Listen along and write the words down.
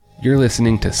You're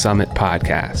listening to Summit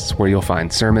Podcasts, where you'll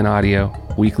find sermon audio,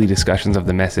 weekly discussions of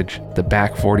the message, the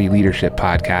Back 40 Leadership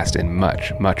Podcast, and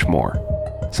much, much more.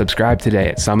 Subscribe today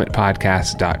at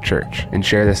summitpodcasts.church and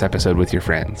share this episode with your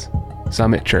friends.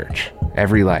 Summit Church,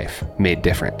 every life made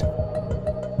different.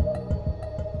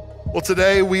 Well,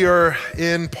 today we are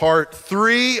in part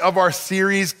 3 of our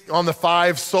series on the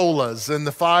 5 solas. And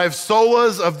the 5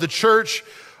 solas of the church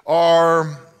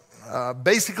are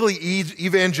basically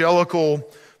evangelical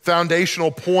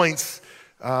foundational points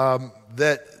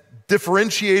that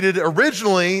differentiated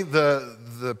originally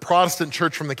the Protestant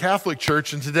church from the Catholic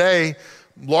church. And today,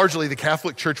 largely the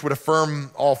Catholic church would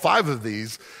affirm all 5 of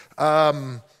these.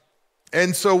 And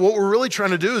so what we're really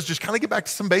trying to do is just kind of get back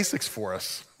to some basics for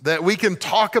us, that we can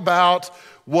talk about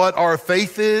what our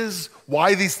faith is,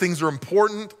 why these things are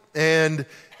important, and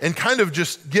kind of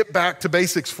just get back to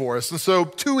basics for us. And so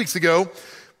 2 weeks ago,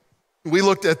 we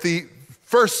looked at the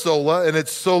first sola, and it's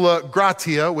sola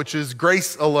gratia, which is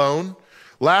grace alone.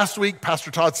 Last week, Pastor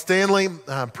Todd Stanley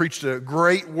preached a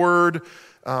great word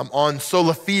on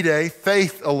sola fide,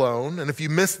 faith alone. And if you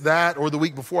missed that or the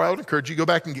week before, I would encourage you to go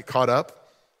back and get caught up.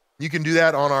 You can do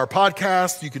that on our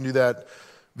podcast. You can do that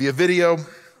via video.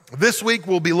 This week,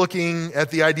 we'll be looking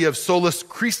at the idea of Solus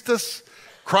Christus,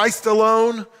 Christ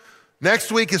alone.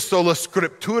 Next week is sola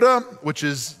scriptura, which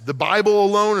is the Bible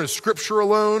alone or scripture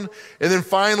alone. And then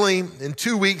finally, in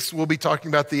 2 weeks, we'll be talking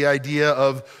about the idea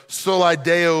of sola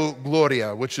deo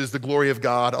gloria, which is the glory of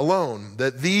God alone.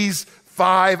 That these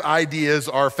 5 ideas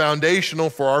are foundational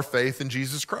for our faith in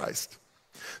Jesus Christ.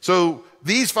 So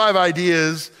these 5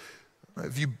 ideas,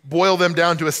 if you boil them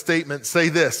down to a statement, say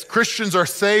this: Christians are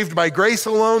saved by grace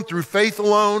alone, through faith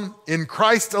alone, in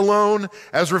Christ alone,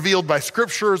 as revealed by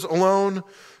scriptures alone,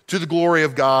 to the glory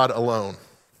of God alone.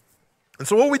 And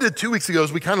so what we did 2 weeks ago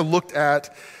is we kind of looked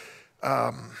at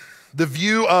the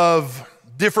view of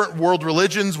different world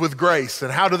religions with grace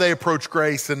and how do they approach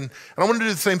grace. And I want to do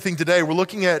the same thing today. We're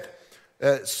looking at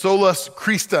Solus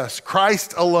Christus,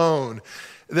 Christ alone.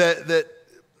 That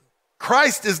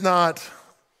Christ is not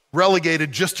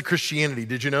relegated just to Christianity.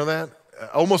 Did you know that?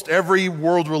 Almost every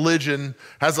world religion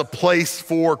has a place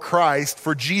for Christ,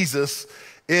 for Jesus,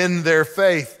 in their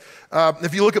faith.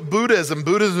 If you look at Buddhism,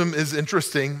 Buddhism is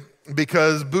interesting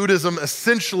because Buddhism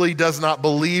essentially does not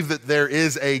believe that there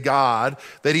is a God,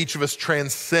 that each of us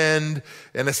transcend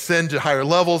and ascend to higher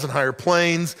levels and higher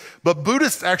planes. But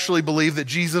Buddhists actually believe that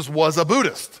Jesus was a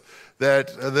Buddhist,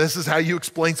 that this is how you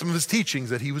explain some of his teachings,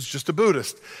 that he was just a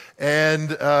Buddhist.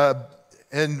 And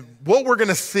what we're going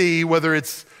to see, whether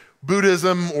it's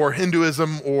Buddhism or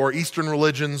Hinduism or Eastern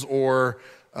religions or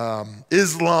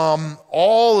Islam,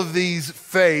 all of these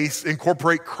faiths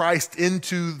incorporate Christ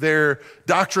into their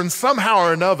doctrine somehow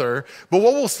or another. But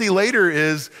what we'll see later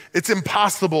is it's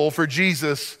impossible for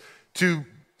Jesus to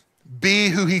be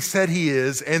who he said he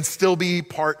is and still be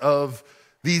part of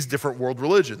these different world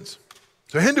religions.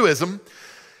 So Hinduism,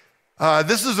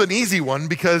 this is an easy one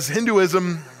because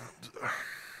Hinduism,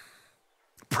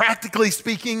 practically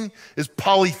speaking, is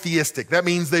polytheistic. That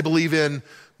means they believe in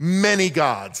many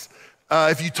gods.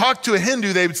 If you talk to a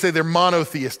Hindu, they would say they're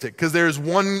monotheistic because there's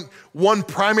one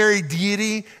primary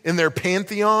deity in their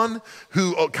pantheon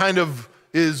who kind of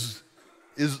is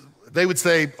they would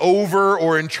say over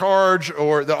or in charge,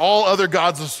 or that all other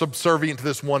gods are subservient to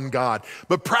this one God.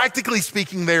 But practically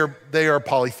speaking, they are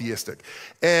polytheistic.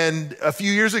 And a few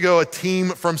years ago, a team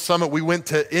from Summit, we went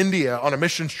to India on a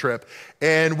missions trip,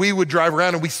 and we would drive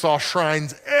around and we saw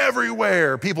shrines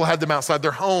everywhere. People had them outside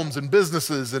their homes and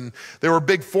businesses, and there were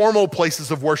big formal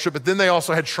places of worship, but then they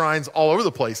also had shrines all over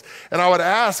the place. And I would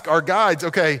ask our guides,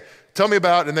 okay, tell me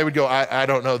about, and they would go, I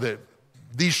don't know that.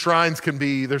 These shrines can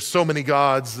be, there's so many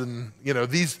gods, and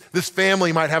this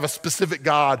family might have a specific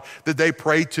God that they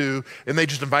pray to, and they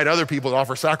just invite other people to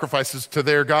offer sacrifices to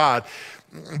their God.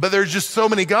 But there's just so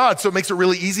many gods, so it makes it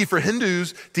really easy for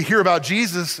Hindus to hear about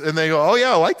Jesus, and they go, oh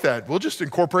yeah, I like that. We'll just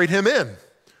incorporate him in.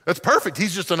 That's perfect.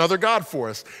 He's just another God for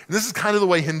us. And this is kind of the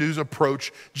way Hindus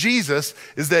approach Jesus,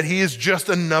 is that he is just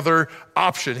another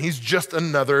option. He's just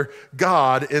another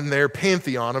God in their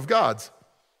pantheon of gods.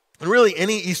 And really,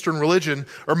 any Eastern religion,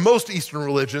 or most Eastern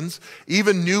religions,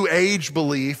 even New Age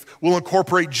belief, will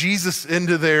incorporate Jesus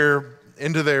into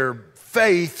their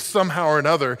faith somehow or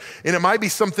another. And it might be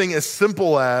something as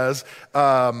simple as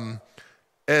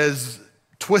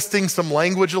twisting some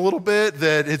language a little bit,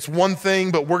 that it's one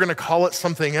thing, but we're going to call it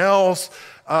something else.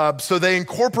 So they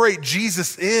incorporate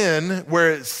Jesus in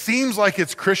where it seems like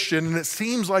it's Christian and it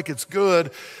seems like it's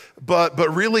good, but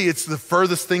really it's the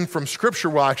furthest thing from Scripture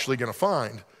we're actually going to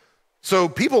find. So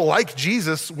people like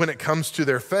Jesus when it comes to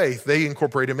their faith. They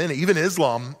incorporate him in it. Even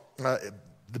Islam,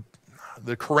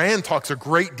 The Quran talks a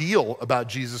great deal about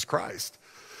Jesus Christ.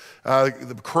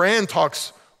 The Quran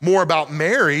talks more about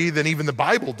Mary than even the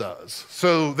Bible does.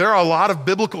 So there are a lot of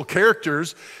biblical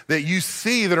characters that you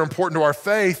see that are important to our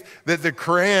faith that the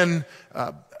Quran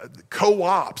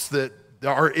co-ops, that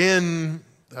are in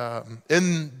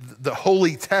the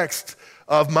holy text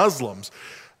of Muslims.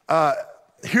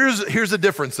 Here's a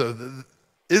difference though.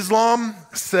 Islam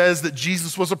says that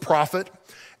Jesus was a prophet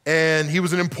and he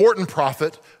was an important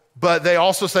prophet, but they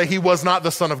also say he was not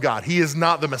the Son of God. He is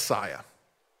not the Messiah.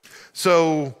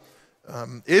 So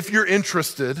if you're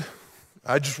interested,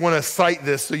 I just want to cite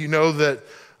this so you know that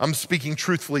I'm speaking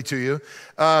truthfully to you.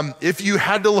 If you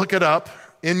had to look it up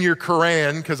in your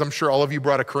Quran, because I'm sure all of you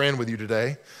brought a Quran with you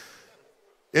today,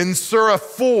 in Surah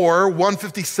 4,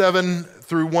 157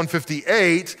 through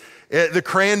 158, the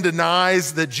Quran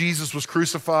denies that Jesus was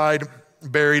crucified,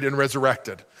 buried, and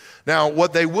resurrected. Now,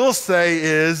 what they will say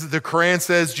is the Quran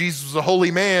says Jesus was a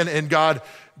holy man and God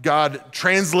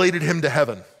translated him to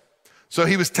heaven. So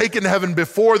he was taken to heaven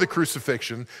before the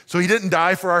crucifixion. So he didn't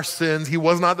die for our sins. He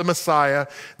was not the Messiah.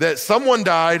 That someone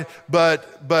died,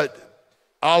 but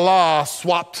Allah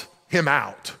swapped him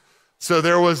out. So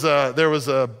there was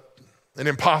an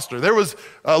imposter. There was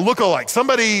a lookalike.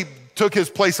 Somebody took his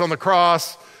place on the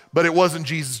cross, but it wasn't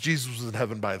Jesus. Jesus was in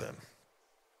heaven by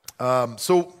then.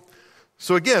 So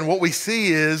again, what we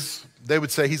see is they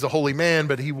would say he's a holy man,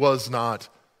 but he was not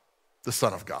the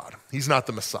Son of God. He's not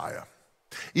the Messiah.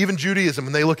 Even Judaism,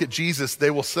 when they look at Jesus,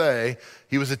 they will say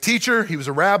he was a teacher, he was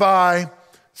a rabbi.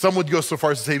 Some would go so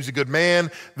far as to say he was a good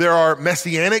man. There are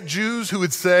Messianic Jews who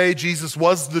would say Jesus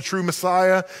was the true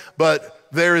Messiah, but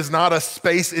there is not a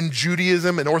space in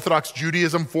Judaism, in Orthodox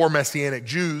Judaism, for Messianic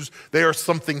Jews. They are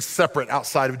something separate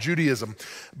outside of Judaism.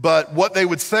 But what they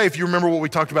would say, if you remember what we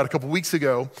talked about a couple weeks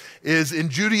ago, is in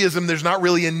Judaism, there's not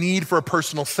really a need for a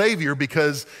personal savior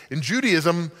because in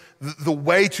Judaism, the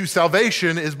way to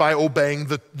salvation is by obeying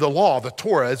the law, the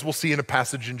Torah, as we'll see in a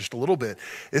passage in just a little bit.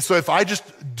 And so if I just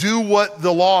do what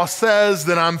the law says,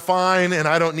 then I'm fine and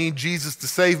I don't need Jesus to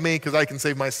save me because I can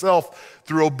save myself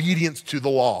through obedience to the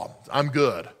law. I'm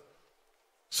good.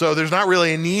 So there's not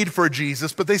really a need for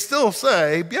Jesus, but they still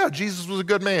say, yeah, Jesus was a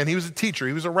good man. He was a teacher.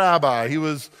 He was a rabbi. He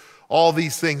was all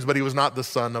these things, but he was not the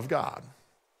Son of God.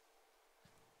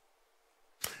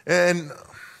 And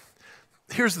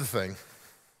here's the thing.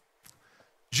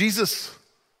 Jesus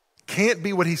can't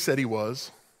be what he said he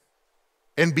was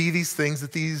and be these things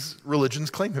that these religions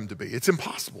claim him to be. It's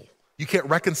impossible. You can't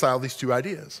reconcile these two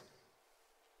ideas.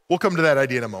 We'll come to that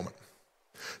idea in a moment.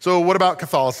 So what about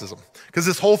Catholicism? Because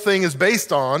this whole thing is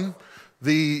based on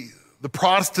the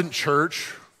Protestant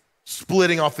church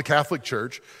splitting off the Catholic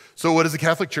Church. So what does the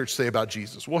Catholic Church say about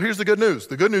Jesus? Well, here's the good news.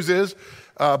 The good news is,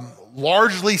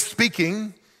 largely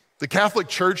speaking, the Catholic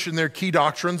Church and their key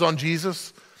doctrines on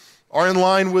Jesus are in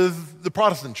line with the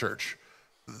Protestant church.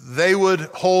 They would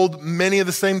hold many of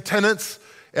the same tenets,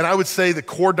 and I would say the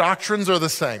core doctrines are the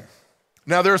same.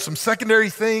 Now, there are some secondary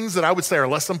things that I would say are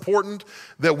less important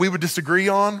that we would disagree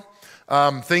on.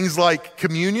 Things like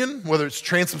communion, whether it's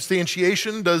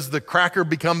transubstantiation, does the cracker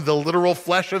become the literal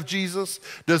flesh of Jesus?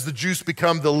 Does the juice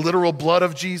become the literal blood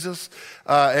of Jesus?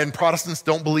 And Protestants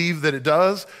don't believe that it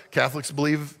does. Catholics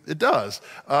believe it does.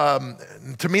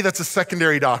 To me, that's a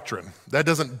secondary doctrine. That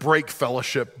doesn't break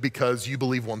fellowship because you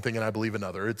believe one thing and I believe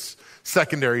another. It's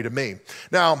secondary to me.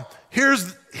 Now,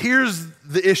 here's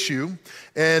the issue.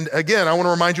 And again, I want to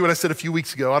remind you what I said a few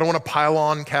weeks ago. I don't want to pile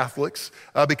on Catholics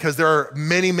because there are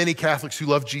many, many Catholics who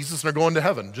love Jesus and are going to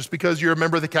heaven. Just because you're a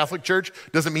member of the Catholic Church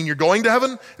doesn't mean you're going to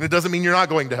heaven, and it doesn't mean you're not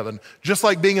going to heaven. Just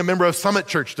like being a member of Summit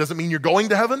Church doesn't mean you're going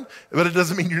to heaven, but it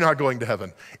doesn't mean you're not going to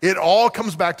heaven. It all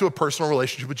comes back to a personal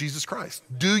relationship with Jesus Christ.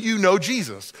 Do you know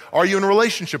Jesus? Are you in a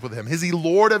relationship with him? Is he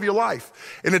Lord of your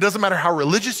life? And it doesn't matter how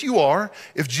religious you are,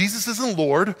 if Jesus isn't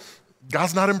Lord,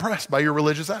 God's not impressed by your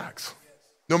religious acts.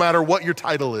 No matter what your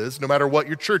title is, no matter what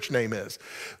your church name is.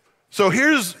 So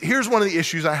here's one of the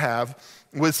issues I have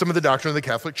with some of the doctrine of the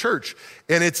Catholic Church,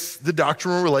 and it's the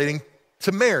doctrine relating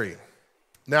to Mary.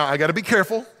 Now, I got to be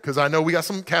careful because I know we got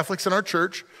some Catholics in our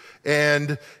church,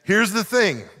 and here's the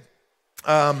thing.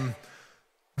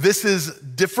 This is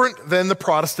different than the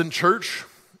Protestant church,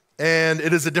 and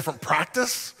it is a different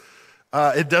practice.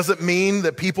 It doesn't mean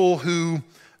that people who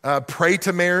pray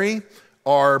to Mary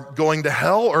are going to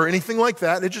hell or anything like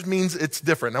that. It just means it's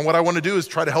different. And what I want to do is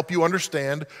try to help you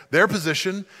understand their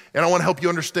position, and I want to help you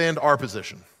understand our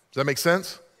position. Does that make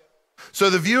sense? So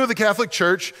the view of the Catholic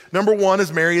Church, number one,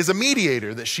 is Mary is a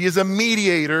mediator, that she is a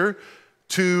mediator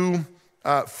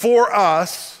for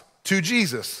us to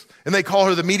Jesus. And they call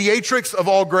her the mediatrix of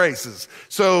all graces.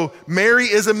 So Mary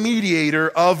is a mediator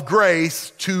of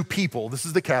grace to people. This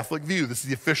is the Catholic view. This is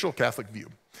the official Catholic view.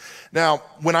 Now,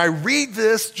 when I read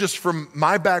this, just from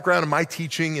my background and my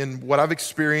teaching and what I've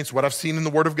experienced, what I've seen in the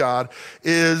Word of God,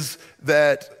 is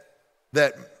that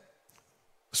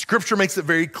Scripture makes it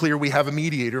very clear we have a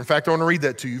mediator. In fact, I want to read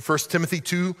that to you. 1 Timothy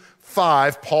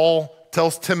 2:5, Paul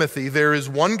tells Timothy, there is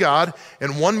one God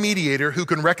and one mediator who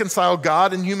can reconcile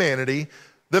God and humanity,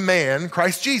 the man,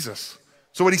 Christ Jesus.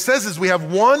 So what he says is we have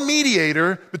one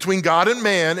mediator between God and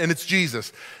man, and it's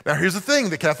Jesus. Now here's the thing,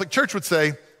 the Catholic Church would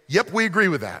say, yep, we agree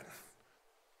with that.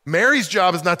 Mary's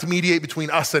job is not to mediate between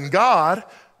us and God.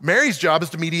 Mary's job is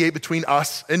to mediate between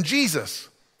us and Jesus.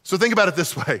 So think about it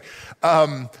this way.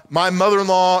 My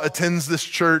mother-in-law attends this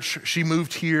church. She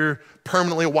moved here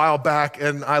permanently a while back,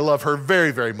 and I love her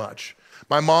very, very much.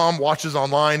 My mom watches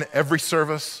online every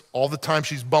service all the time.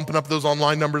 She's bumping up those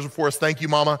online numbers for us. Thank you,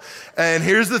 Mama. And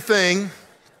here's the thing.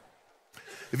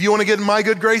 If you want to get in my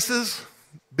good graces,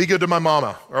 be good to my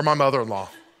mama or my mother-in-law.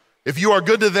 If you are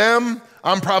good to them,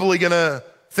 I'm probably going to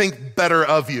think better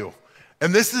of you.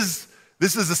 And this is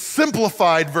a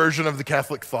simplified version of the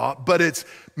Catholic thought, but it's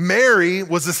Mary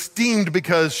was esteemed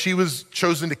because she was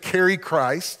chosen to carry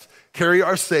Christ, carry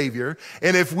our Savior.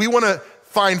 And if we want to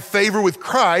find favor with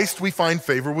Christ, we find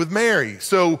favor with Mary.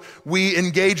 So we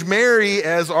engage Mary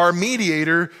as our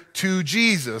mediator to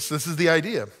Jesus. This is the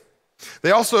idea.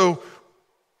 They also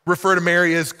refer to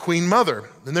Mary as Queen Mother.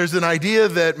 And there's an idea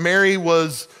that Mary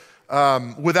was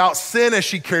without sin as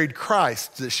she carried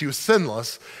Christ, that she was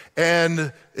sinless.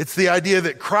 And it's the idea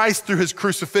that Christ, through his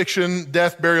crucifixion,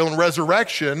 death, burial, and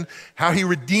resurrection, how he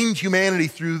redeemed humanity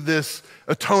through this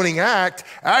atoning act,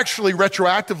 actually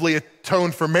retroactively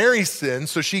atoned for Mary's sin.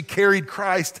 So she carried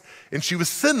Christ and she was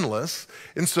sinless.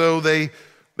 And so they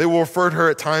will refer to her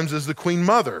at times as the Queen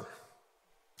Mother.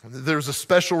 There's a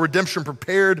special redemption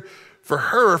prepared for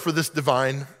her for this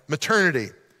divine maternity.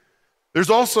 There's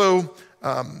also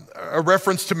a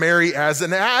reference to Mary as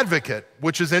an advocate,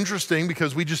 which is interesting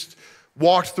because we just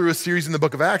walked through a series in the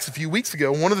book of Acts a few weeks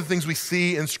ago. One of the things we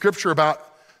see in Scripture about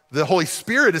the Holy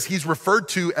Spirit is he's referred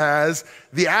to as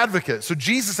the advocate. So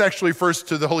Jesus actually refers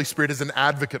to the Holy Spirit as an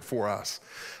advocate for us.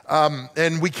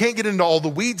 And we can't get into all the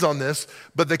weeds on this,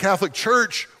 but the Catholic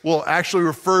Church will actually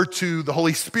refer to the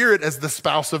Holy Spirit as the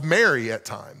spouse of Mary at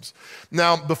times.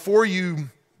 Now, before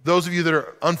those of you that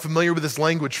are unfamiliar with this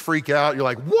language freak out, you're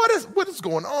like, what is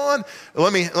going on?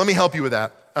 Let me help you with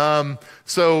that.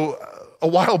 So a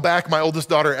while back, my oldest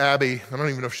daughter, Abby, I don't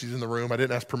even know if she's in the room. I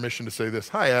didn't ask permission to say this.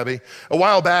 Hi, Abby. A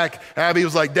while back, Abby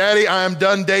was like, Daddy, I'm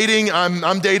done dating.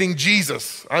 I'm dating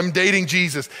Jesus. I'm dating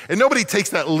Jesus. And nobody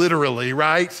takes that literally,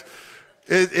 right?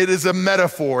 It is a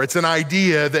metaphor. It's an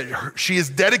idea that she is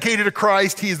dedicated to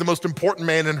Christ. He is the most important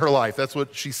man in her life. That's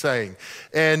what she's saying.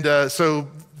 And so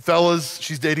fellas,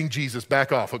 she's dating Jesus.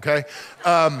 Back off, okay?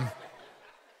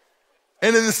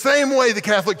 And in the same way, the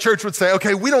Catholic Church would say,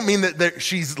 okay, we don't mean that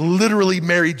she's literally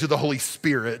married to the Holy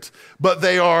Spirit, but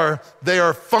they are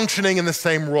functioning in the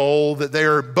same role, that they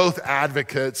are both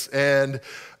advocates. And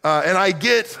I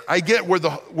get where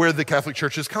the Catholic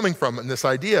Church is coming from in this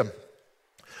idea.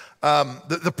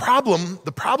 The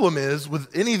problem is with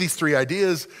any of these three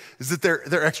ideas is that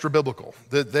they're extra biblical,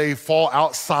 that they fall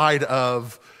outside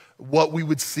of what we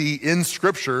would see in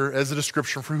Scripture as a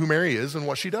description for who Mary is and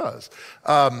what she does.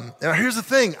 And here's the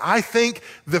thing. I think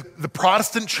the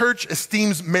Protestant church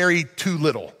esteems Mary too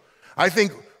little. I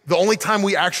think the only time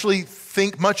we actually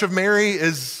think much of Mary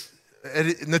is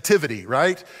at nativity,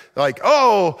 right? Like,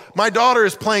 oh, my daughter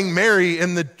is playing Mary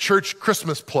in the church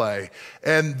Christmas play.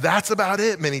 And that's about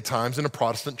it many times in a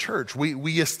Protestant church.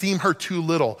 We esteem her too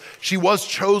little. She was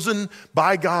chosen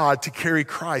by God to carry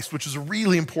Christ, which is a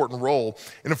really important role.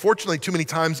 And unfortunately, too many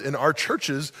times in our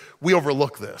churches, we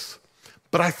overlook this.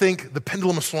 But I think the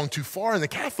pendulum has swung too far in the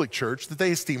Catholic Church that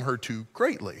they esteem her too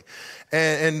greatly.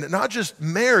 And not just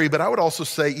Mary, but I would also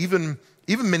say even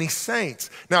many saints.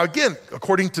 Now again,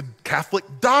 according to Catholic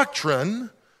doctrine,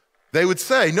 they would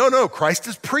say, no, Christ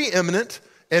is preeminent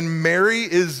and Mary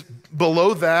is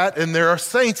below that, and there are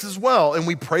saints as well. And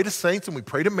we pray to saints and we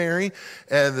pray to Mary,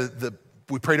 and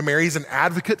we pray to Mary as an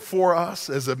advocate for us,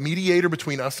 as a mediator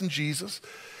between us and Jesus.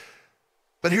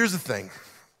 But here's the thing.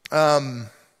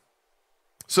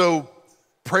 So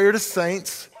prayer to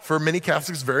saints for many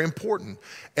Catholics is very important.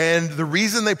 And the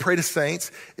reason they pray to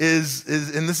saints is,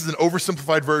 and this is an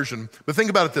oversimplified version, but think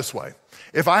about it this way.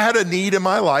 If I had a need in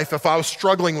my life, if I was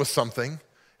struggling with something,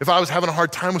 If I was having a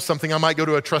hard time with something, I might go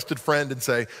to a trusted friend and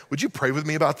say, would you pray with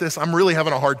me about this? I'm really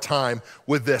having a hard time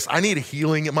with this. I need a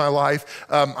healing in my life.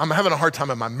 I'm having a hard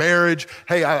time in my marriage.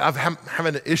 Hey, I'm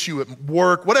having an issue at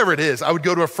work, whatever it is. I would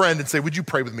go to a friend and say, would you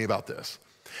pray with me about this?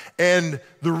 And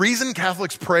the reason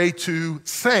Catholics pray to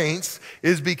saints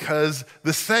is because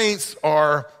the saints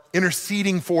are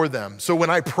interceding for them. So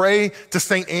when I pray to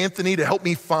St. Anthony to help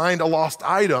me find a lost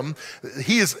item,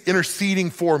 he is interceding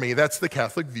for me. That's the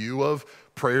Catholic view of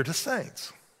prayer to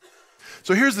saints.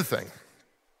 So here's the thing.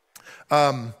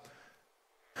 No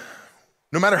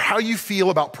matter how you feel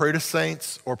about prayer to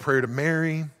saints or prayer to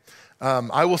Mary,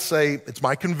 I will say it's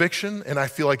my conviction, and I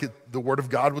feel like the Word of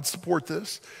God would support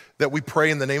this, that we pray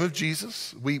in the name of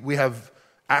Jesus. We have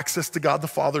access to God the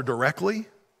Father directly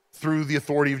through the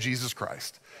authority of Jesus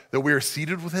Christ, that we are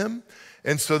seated with him.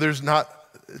 And so it's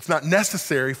not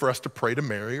necessary for us to pray to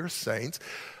Mary or saints.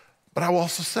 But I will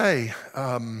also say,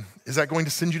 is that going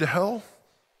to send you to hell?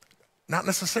 Not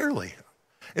necessarily.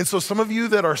 And so some of you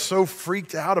that are so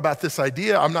freaked out about this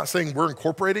idea, I'm not saying we're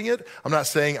incorporating it. I'm not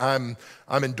saying I'm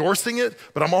endorsing it,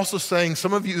 but I'm also saying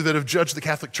some of you that have judged the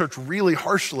Catholic Church really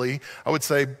harshly, I would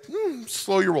say,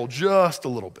 slow your roll just a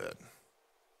little bit.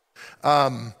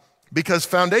 Because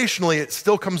foundationally, it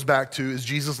still comes back to, is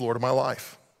Jesus Lord of my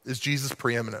life? Is Jesus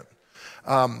preeminent?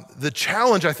 The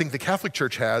challenge I think the Catholic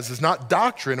Church has is not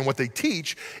doctrine and what they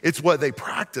teach, it's what they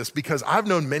practice. Because I've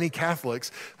known many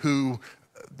Catholics who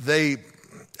they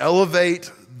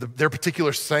elevate their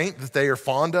particular saint that they are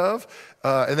fond of,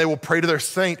 and they will pray to their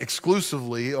saint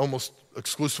exclusively, almost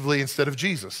exclusively instead of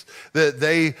Jesus. That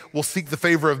they will seek the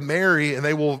favor of Mary and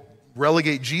they will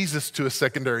relegate Jesus to a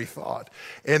secondary thought.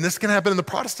 And this can happen in the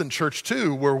Protestant church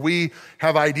too, where we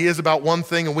have ideas about one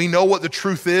thing and we know what the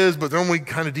truth is, but then we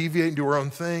kind of deviate and do our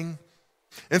own thing.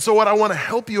 And so what I want to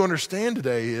help you understand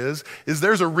today is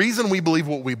there's a reason we believe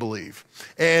what we believe.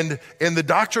 And the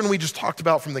doctrine we just talked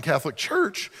about from the Catholic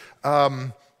Church,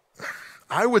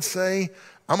 I would say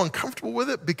I'm uncomfortable with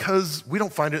it because we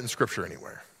don't find it in Scripture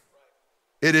anywhere.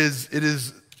 It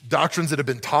is doctrines that have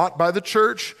been taught by the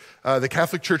church, the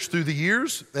Catholic Church through the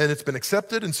years, and it's been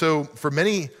accepted. And so for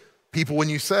many people, when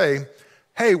you say,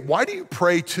 hey, why do you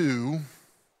pray to?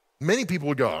 Many people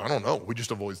would go, I don't know, we just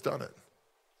have always done it.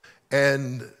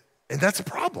 And that's a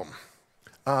problem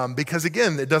because,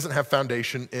 again, it doesn't have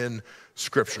foundation in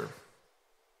Scripture.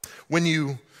 When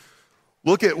you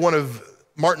look at one of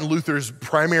Martin Luther's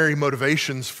primary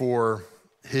motivations for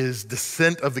his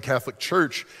dissent of the Catholic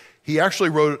Church, he actually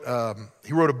wrote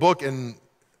a book in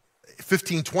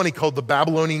 1520 called The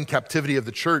Babylonian Captivity of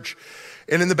the Church.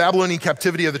 And in the Babylonian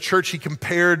captivity of the church, he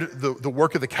compared the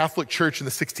work of the Catholic Church in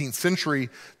the 16th century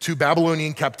to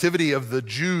Babylonian captivity of the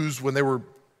Jews when they were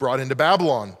brought into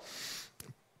Babylon.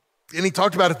 And he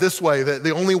talked about it this way, that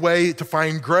the only way to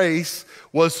find grace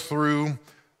was through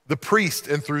the priest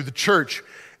and through the church.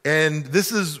 And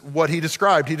this is what he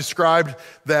described. He described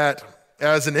that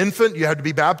as an infant, you had to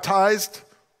be baptized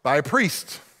by a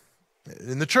priest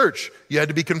in the church. You had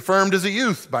to be confirmed as a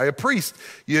youth by a priest.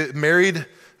 You married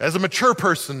as a mature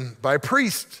person by a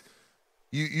priest.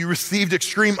 You received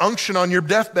extreme unction on your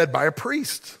deathbed by a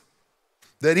priest.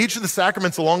 That each of the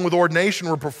sacraments, along with ordination,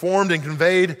 were performed and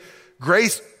conveyed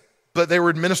grace, but they were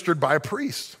administered by a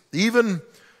priest. Even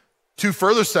two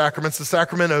further sacraments, the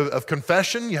sacrament of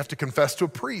confession, you have to confess to a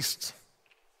priest.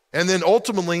 And then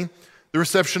ultimately, the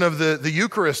reception of the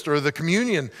Eucharist or the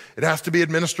communion, it has to be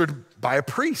administered by a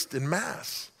priest in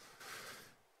Mass.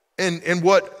 And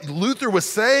what Luther was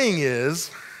saying is,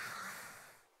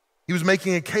 he was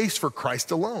making a case for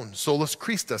Christ alone, Solus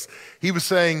Christus. He was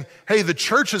saying, hey, the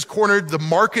church has cornered the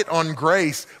market on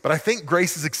grace, but I think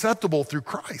grace is acceptable through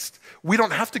Christ. We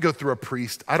don't have to go through a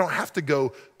priest. I don't have to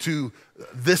go to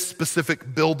this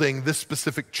specific building, this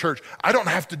specific church. I don't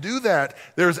have to do that.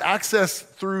 There's access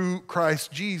through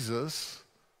Christ Jesus,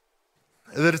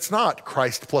 that it's not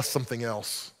Christ plus something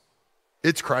else.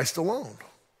 It's Christ alone.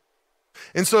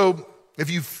 And so if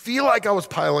you feel like I was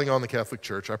piling on the Catholic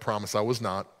Church, I promise I was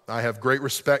not. I have great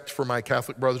respect for my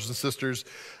Catholic brothers and sisters,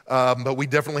 but we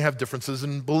definitely have differences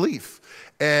in belief.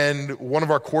 And one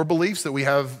of our core beliefs that we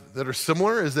have that are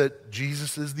similar is that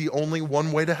Jesus is the only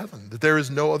one way to heaven, that there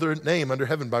is no other name under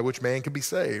heaven by which man can be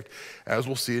saved, as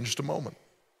we'll see in just a moment.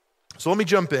 So let me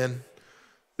jump in.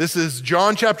 This is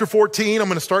John chapter 14. I'm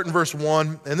going to start in verse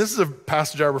 1. And this is a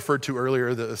passage I referred to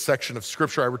earlier, the section of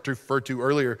scripture I referred to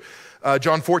earlier.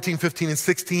 John 14, 15, and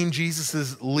 16, Jesus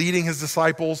is leading his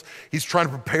disciples. He's trying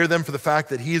to prepare them for the fact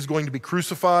that he is going to be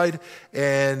crucified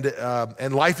and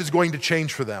life is going to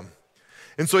change for them.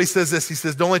 And so he says this, he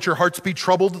says, don't let your hearts be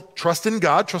troubled. Trust in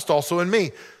God, trust also in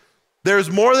me.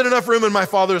 There's more than enough room in my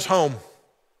Father's home.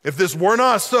 If this were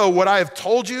not so, would I have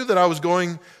told you that I was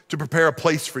going to prepare a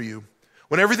place for you?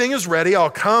 When everything is ready, I'll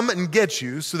come and get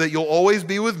you so that you'll always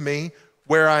be with me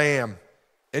where I am.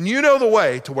 And you know the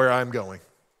way to where I'm going.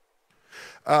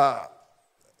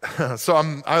 So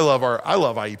I love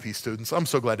IEP students. I'm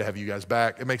so glad to have you guys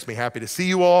back. It makes me happy to see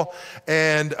you all.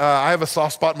 And I have a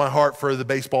soft spot in my heart for the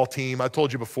baseball team. I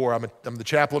told you before, I'm the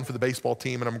chaplain for the baseball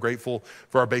team, and I'm grateful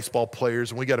for our baseball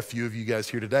players. And we got a few of you guys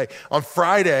here today. On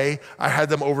Friday, I had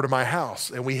them over to my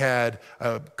house, and we had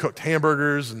cooked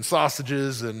hamburgers and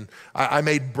sausages, and I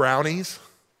made brownies.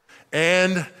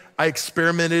 And I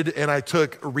experimented, and I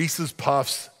took Reese's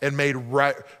Puffs and made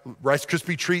Rice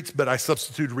Krispie treats, but I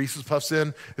substituted Reese's Puffs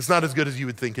in. It's not as good as you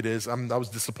would think it is. I was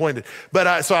disappointed.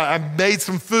 But so I made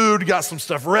some food, got some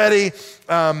stuff ready.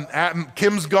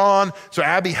 Kim's gone, so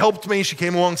Abby helped me. She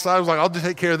came alongside. I was like, I'll just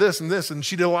take care of this, and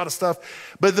she did a lot of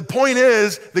stuff. But the point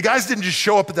is, the guys didn't just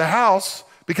show up at the house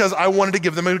because I wanted to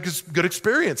give them a good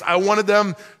experience. I wanted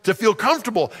them to feel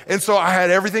comfortable. And so I had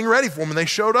everything ready for them, and they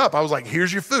showed up. I was like,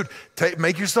 here's your food.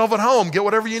 Make yourself at home. Get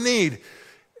whatever you need.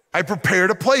 I prepared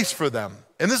a place for them.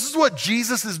 And this is what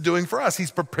Jesus is doing for us.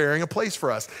 He's preparing a place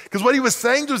for us. Because what he was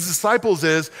saying to his disciples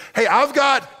is, hey, I've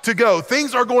got to go.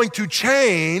 Things are going to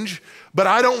change, but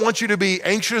I don't want you to be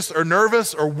anxious or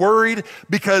nervous or worried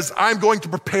because I'm going to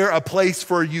prepare a place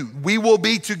for you. We will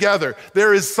be together.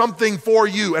 There is something for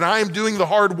you, and I am doing the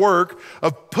hard work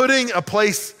of putting a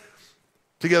place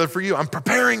together for you. I'm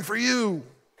preparing for you.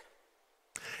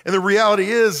 And the reality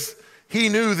is, he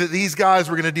knew that these guys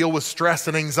were going to deal with stress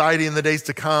and anxiety in the days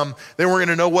to come. They weren't going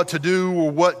to know what to do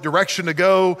or what direction to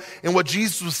go. And what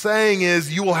Jesus was saying is,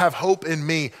 you will have hope in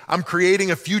me. I'm creating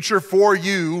a future for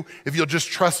you if you'll just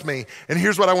trust me. And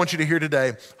here's what I want you to hear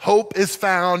today. Hope is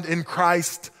found in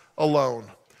Christ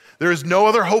alone. There is no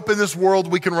other hope in this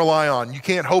world we can rely on. You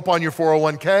can't hope on your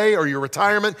 401k or your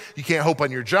retirement. You can't hope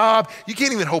on your job. You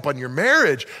can't even hope on your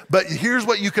marriage. But here's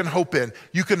what you can hope in.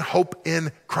 You can hope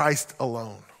in Christ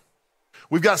alone.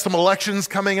 We've got some elections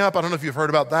coming up. I don't know if you've heard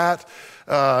about that.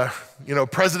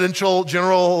 Presidential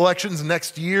general elections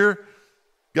next year.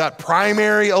 Got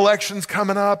primary elections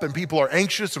coming up, and people are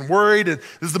anxious and worried. And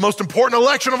this is the most important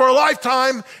election of our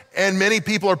lifetime. And many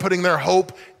people are putting their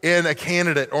hope in a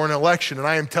candidate or an election. And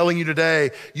I am telling you today,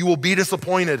 you will be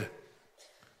disappointed.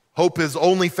 Hope is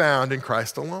only found in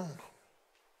Christ alone.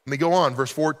 Let me go on.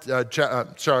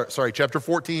 Chapter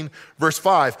 14, verse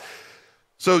 5.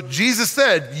 So Jesus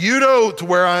said, you know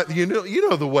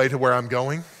the way to where I'm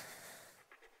going.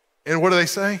 And what do they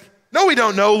say? No, we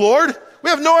don't know, Lord.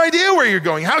 We have no idea where you're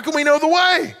going. How can we know the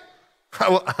way?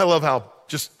 I love how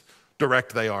just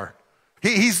direct they are.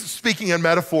 He's speaking in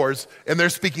metaphors, and they're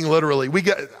speaking literally. We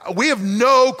have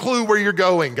no clue where you're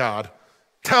going, God.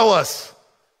 Tell us.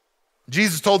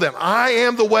 Jesus told them, I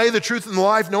am the way, the truth, and the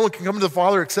life. No one can come to the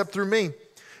Father except through me.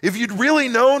 If you'd really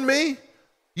known me,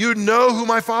 you'd know who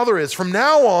my Father is. From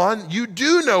now on, you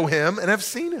do know him and have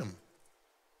seen him.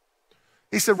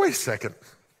 He said, wait a second.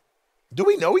 Do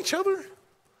we know each other?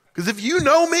 Because if you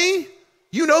know me,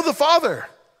 you know the Father.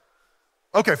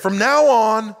 Okay, from now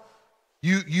on,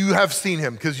 you have seen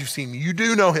him because you've seen me. You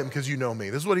do know him because you know me.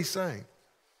 This is what he's saying.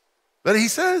 But he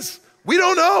says, we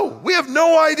don't know. We have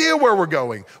no idea where we're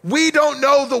going. We don't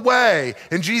know the way.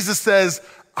 And Jesus says,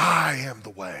 I am the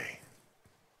way.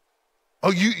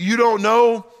 Oh, you don't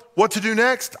know what to do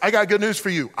next? I got good news for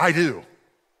you. I do.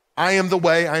 I am the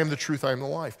way, I am the truth, I am the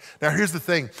life. Now here's the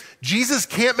thing. Jesus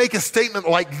can't make a statement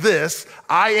like this,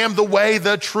 I am the way,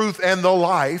 the truth, and the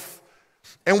life.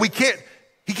 And he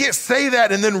can't say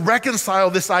that and then reconcile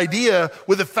this idea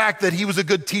with the fact that he was a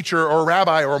good teacher or a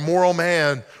rabbi or a moral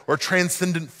man or a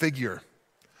transcendent figure.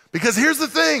 Because here's the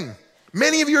thing.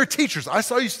 Many of you are teachers. I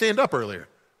saw you stand up earlier.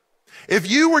 If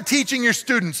you were teaching your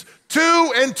students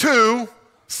 2 and 2,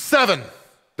 7,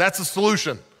 that's the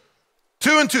solution.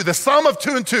 2 and 2, the sum of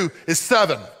 2 and 2 is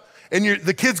 7. And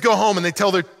the kids go home and they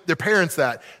tell their parents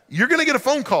that. You're gonna get a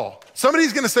phone call.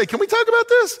 Somebody's gonna say, can we talk about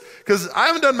this? Because I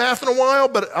haven't done math in a while,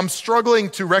 but I'm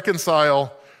struggling to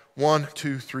reconcile 1,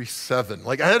 2, 3, 7.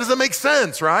 Like, that doesn't make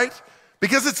sense, right?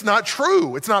 Because it's not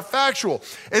true, it's not factual.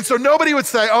 And so nobody would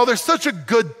say, oh, they're such a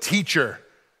good teacher.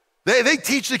 They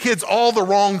teach the kids all the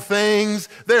wrong things.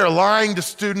 They are lying to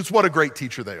students. What a great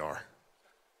teacher they are.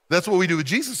 That's what we do with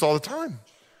Jesus all the time.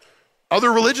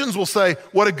 Other religions will say,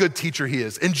 what a good teacher he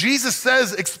is. And Jesus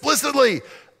says explicitly,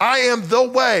 I am the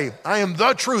way, I am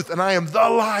the truth, and I am the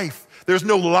life. There's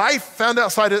no life found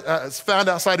outside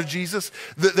of Jesus.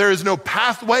 There is no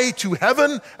pathway to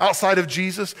heaven outside of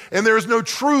Jesus, and there is no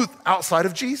truth outside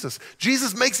of Jesus.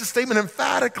 Jesus makes a statement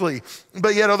emphatically,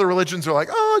 but yet other religions are like,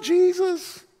 oh,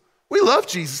 Jesus, we love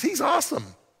Jesus, he's awesome.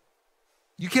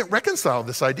 You can't reconcile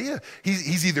this idea.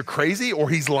 He's either crazy or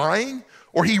he's lying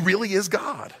or he really is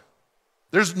God.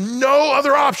 There's no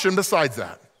other option besides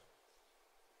that.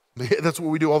 That's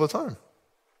what we do all the time.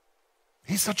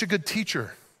 He's such a good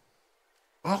teacher.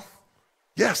 Well,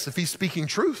 yes, if he's speaking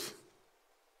truth.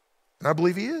 And I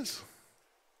believe he is.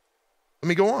 Let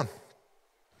me go on.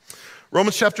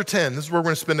 Romans chapter 10, this is where we're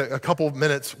going to spend a couple of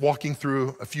minutes walking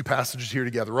through a few passages here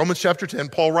together. Romans chapter 10,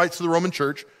 Paul writes to the Roman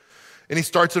church, and he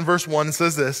starts in verse 1 and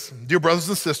says this, "Dear brothers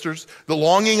and sisters, the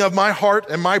longing of my heart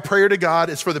and my prayer to God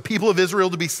is for the people of Israel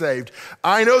to be saved.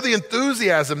 I know the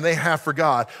enthusiasm they have for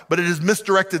God, but it is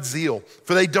misdirected zeal,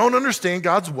 for they don't understand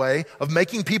God's way of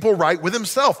making people right with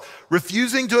himself.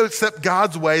 Refusing to accept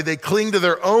God's way, they cling to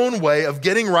their own way of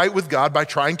getting right with God by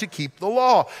trying to keep the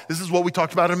law." This is what we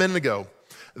talked about a minute ago,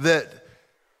 that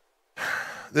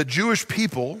Jewish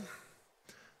people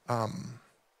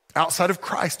outside of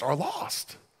Christ are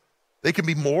lost. They can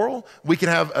be moral. We can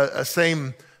have a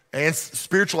same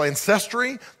spiritual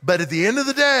ancestry. But at the end of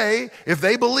the day, if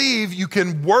they believe you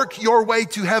can work your way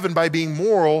to heaven by being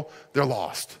moral, they're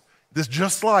lost. This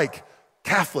just like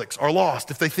Catholics are lost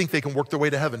if they think they can work their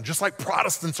way to heaven. Just like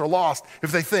Protestants are lost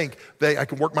if they think I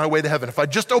can work my way to heaven. If I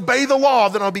just obey the law,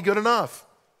 then I'll be good enough.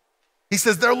 He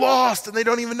says they're lost and they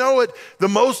don't even know it. The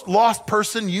most lost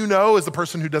person you know is the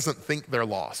person who doesn't think they're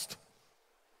lost.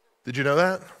 Did you know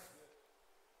that?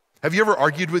 Have you ever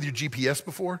argued with your GPS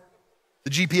before? The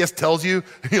GPS tells you,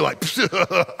 and you're like,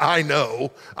 I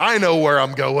know where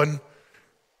I'm going.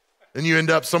 And you end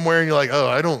up somewhere and you're like,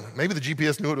 maybe the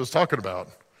GPS knew what it was talking about.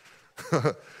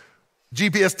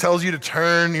 GPS tells you to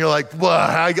turn, you're like, well,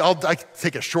 I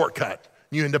take a shortcut.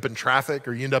 You end up in traffic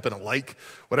or you end up in a lake,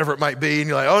 whatever it might be, and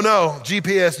you're like, oh no,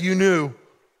 GPS, you knew.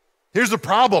 Here's the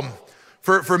problem.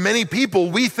 For many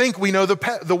people, we think we know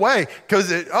the way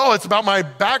because it's about my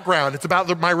background, it's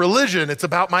about my religion, it's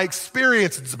about my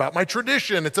experience, it's about my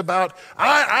tradition, it's about,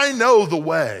 I know the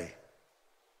way.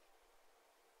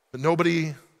 But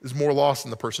nobody is more lost than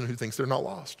the person who thinks they're not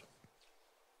lost.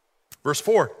 Verse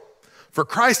 4, "For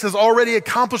Christ has already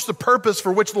accomplished the purpose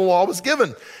for which the law was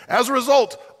given. As a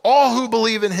result, all who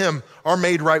believe in him are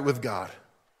made right with God."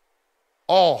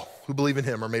 All who believe in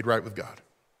him are made right with God.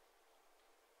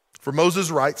 For Moses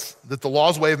writes that the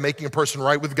law's way of making a person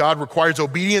right with God requires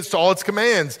obedience to all its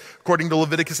commands, according to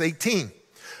Leviticus 18.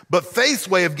 But faith's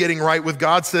way of getting right with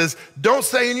God says, don't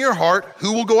say in your heart,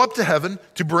 who will go up to heaven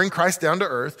to bring Christ down to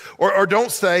earth? Or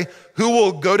don't say, who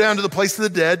will go down to the place of the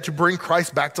dead to bring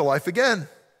Christ back to life again?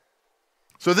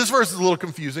 So this verse is a little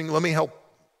confusing. Let me help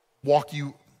walk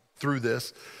you through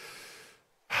this.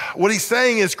 What he's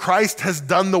saying is Christ has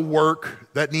done the work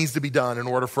that needs to be done in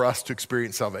order for us to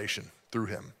experience salvation through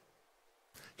him.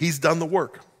 He's done the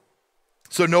work.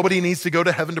 So nobody needs to go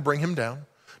to heaven to bring him down.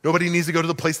 Nobody needs to go to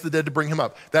the place of the dead to bring him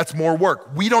up. That's more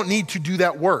work. We don't need to do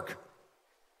that work.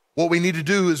 What we need to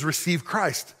do is receive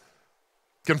Christ.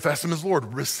 Confess him as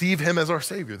Lord. Receive him as our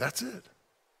Savior. That's it.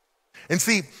 And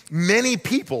see, many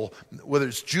people, whether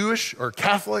it's Jewish or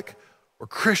Catholic or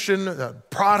Christian,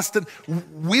 Protestant,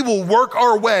 we will work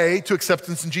our way to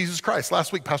acceptance in Jesus Christ.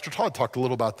 Last week, Pastor Todd talked a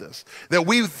little about this, that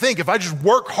we think if I just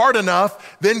work hard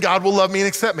enough, then God will love me and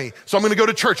accept me. So I'm gonna go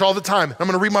to church all the time. I'm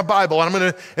gonna read my Bible,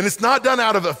 and it's not done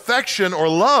out of affection or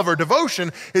love or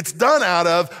devotion. It's done out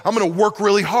of, I'm gonna work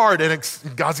really hard and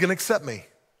God's gonna accept me.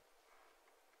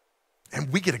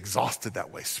 And we get exhausted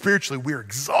that way. Spiritually, we're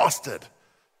exhausted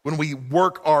when we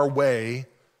work our way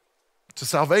to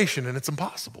salvation, and it's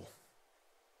impossible.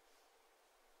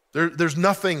 There's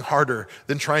nothing harder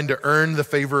than trying to earn the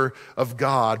favor of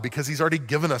God because he's already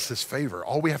given us his favor.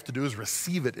 All we have to do is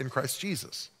receive it in Christ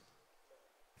Jesus.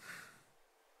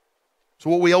 So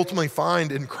what we ultimately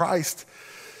find in Christ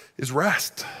is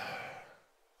rest.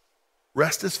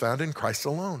 Rest is found in Christ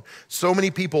alone. So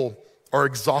many people are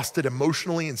exhausted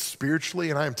emotionally and spiritually,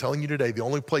 and I am telling you today, the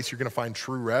only place you're gonna find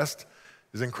true rest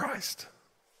is in Christ.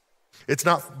 It's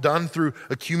not done through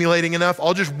accumulating enough.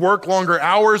 I'll just work longer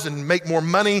hours and make more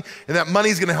money, and that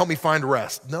money's gonna help me find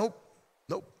rest. Nope.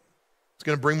 It's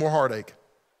gonna bring more heartache.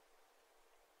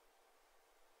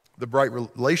 The right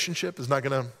relationship is not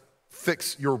gonna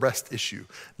fix your rest issue.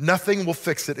 Nothing will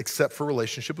fix it except for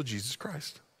relationship with Jesus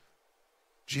Christ.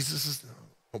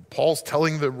 Paul's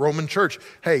telling the Roman church,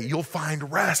 hey, you'll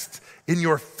find rest in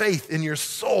your faith, in your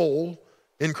soul,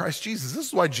 in Christ Jesus. This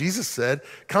is why Jesus said,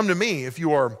 come to me if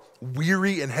you are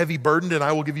weary and heavy burdened, and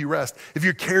I will give you rest. If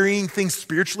you're carrying things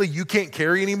spiritually you can't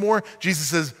carry anymore, Jesus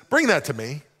says, bring that to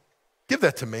me. Give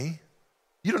that to me.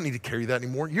 You don't need to carry that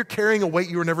anymore. You're carrying a weight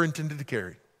you were never intended to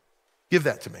carry. Give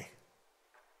that to me.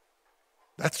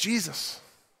 That's Jesus.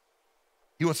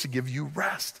 He wants to give you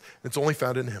rest. It's only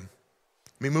found in him.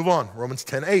 Let me move on. Romans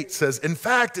 10:8 says, in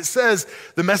fact, it says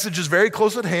the message is very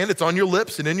close at hand. It's on your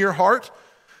lips and in your heart.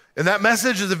 And that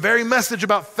message is the very message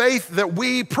about faith that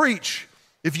we preach.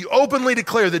 If you openly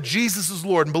declare that Jesus is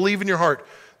Lord and believe in your heart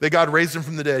that God raised him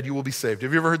from the dead, you will be saved.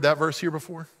 Have you ever heard that verse here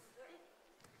before?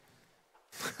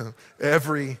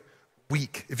 Every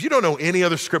week. If you don't know any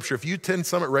other scripture, if you attend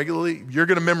Summit regularly, you're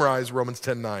going to memorize Romans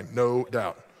 10:9, no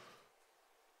doubt.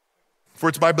 For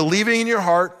it's by believing in your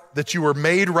heart that you are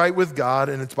made right with God,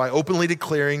 and it's by openly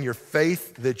declaring your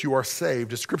faith that you are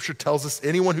saved. As scripture tells us,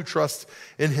 anyone who trusts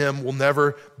in him will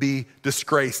never be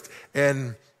disgraced.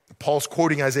 And Paul's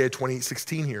quoting Isaiah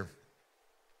 28:16 here.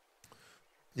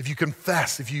 If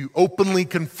you openly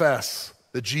confess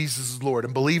that Jesus is Lord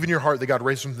and believe in your heart that God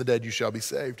raised him from the dead, you shall be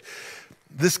saved.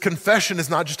 This confession is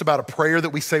not just about a prayer that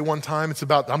we say one time. It's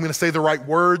about, I'm going to say the right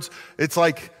words. It's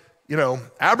like,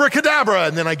 abracadabra,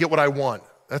 and then I get what I want.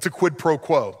 That's a quid pro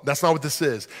quo. That's not what this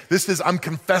is. This is, I'm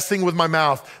confessing with my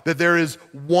mouth that there is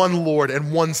one Lord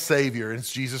and one Savior, and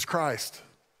it's Jesus Christ.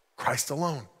 Christ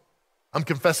alone. I'm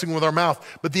confessing with our mouth.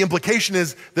 But the implication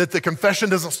is that the confession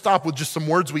doesn't stop with just some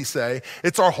words we say.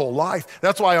 It's our whole life.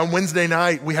 That's why on Wednesday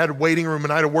night, we had a waiting room, a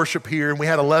night of worship here, and we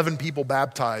had 11 people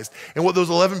baptized. And what those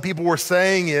 11 people were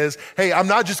saying is, hey, I'm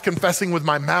not just confessing with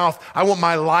my mouth. I want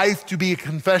my life to be a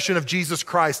confession of Jesus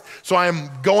Christ. So I am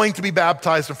going to be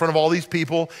baptized in front of all these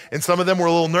people. And some of them were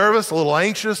a little nervous, a little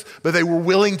anxious, but they were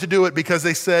willing to do it because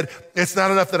they said, it's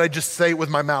not enough that I just say it with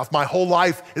my mouth. My whole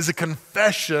life is a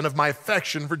confession of my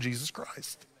affection for Jesus Christ.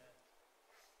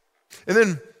 And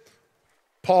then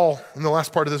Paul, in the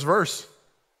last part of this verse,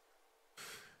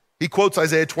 he quotes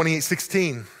Isaiah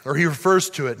 28:16, or he refers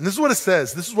to it. And this is what it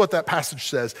says. This is what that passage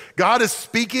says. God is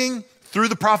speaking through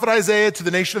the prophet Isaiah to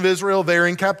the nation of Israel. They're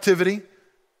in captivity.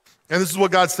 And this is what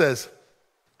God says.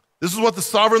 This is what the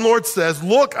sovereign Lord says.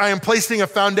 Look, I am placing a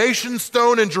foundation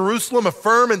stone in Jerusalem, a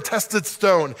firm and tested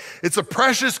stone. It's a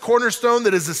precious cornerstone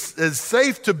that is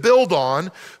safe to build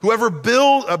on. Whoever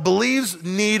believes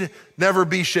need never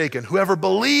be shaken. Whoever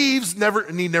believes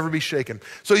need never be shaken.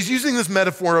 So he's using this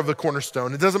metaphor of the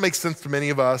cornerstone. It doesn't make sense to many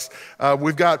of us.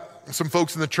 We've got some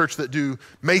folks in the church that do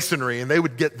masonry, and they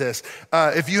would get this.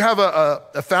 If you have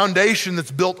a foundation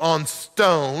that's built on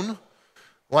stone,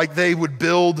 like they would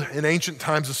build in ancient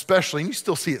times especially, and you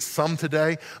still see it some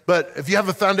today, but if you have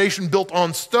a foundation built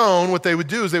on stone, what they would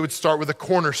do is they would start with a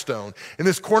cornerstone. And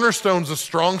this cornerstone is a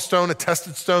strong stone, a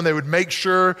tested stone. They would make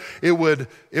sure it would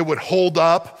hold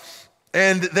up,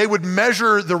 and they would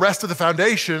measure the rest of the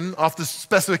foundation off the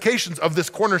specifications of this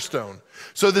cornerstone.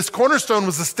 So this cornerstone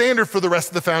was the standard for the rest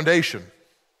of the foundation.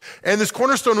 And this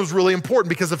cornerstone was really important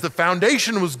because if the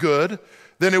foundation was good,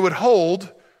 then it would hold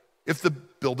if the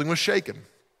building was shaken.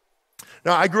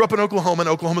 Now, I grew up in Oklahoma, and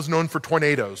Oklahoma's known for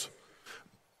tornadoes.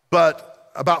 But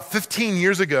about 15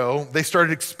 years ago, they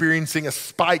started experiencing a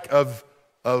spike of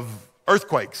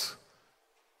earthquakes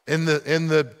in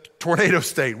the tornado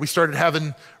state. We started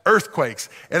having earthquakes.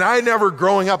 And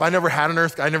growing up, I never had an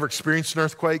earthquake. I never experienced an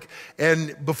earthquake.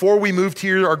 And before we moved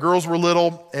here, our girls were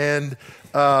little, and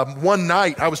one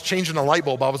night I was changing a light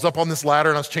bulb. I was up on this ladder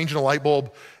and I was changing a light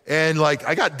bulb, and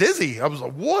I got dizzy. I was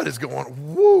like, what is going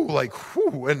on? Whoo,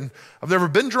 and I've never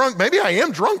been drunk. Maybe I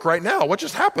am drunk right now. What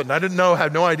just happened? I didn't know,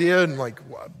 had no idea, and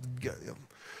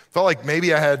felt like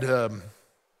maybe I had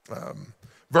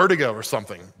vertigo or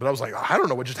something. But I was like, I don't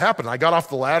know what just happened. I got off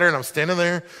the ladder and I was standing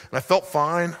there and I felt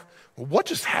fine. Well, what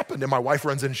just happened? And my wife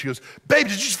runs in and she goes, babe,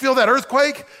 did you just feel that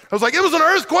earthquake? I was like, it was an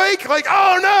earthquake?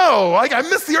 Oh no, I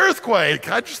missed the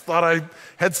earthquake. I just thought I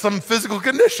had some physical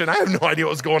condition. I have no idea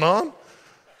what was going on.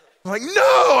 I'm like, no,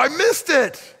 I missed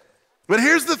it. But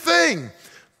here's the thing.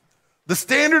 The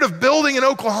standard of building in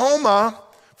Oklahoma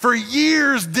for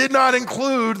years did not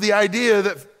include the idea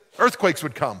that earthquakes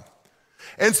would come.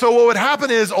 And so what would happen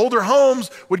is older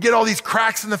homes would get all these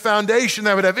cracks in the foundation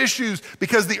that would have issues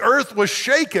because the earth was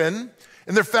shaken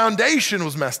and their foundation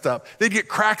was messed up. They'd get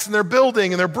cracks in their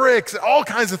building and their bricks. All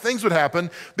kinds of things would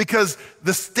happen because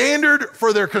the standard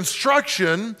for their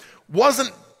construction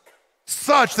wasn't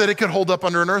such that it could hold up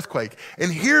under an earthquake.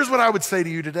 And here's what I would say to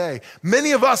you today.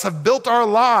 Many of us have built our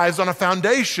lives on a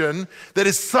foundation that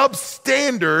is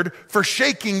substandard for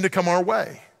shaking to come our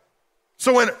way.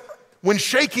 So when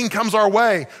shaking comes our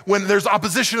way, when there's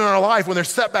opposition in our life, when there's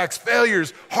setbacks,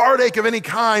 failures, heartache of any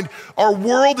kind, our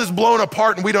world is blown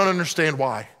apart and we don't understand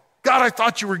why. God, I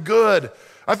thought you were good.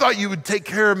 I thought you would take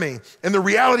care of me. And the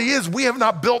reality is we have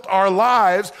not built our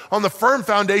lives on the firm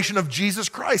foundation of Jesus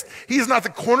Christ. He is not the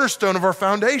cornerstone of our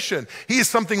foundation. He is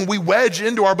something we wedge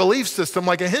into our belief system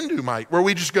like a Hindu might, where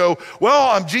we just go,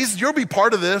 well, Jesus, you'll be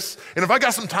part of this. And if I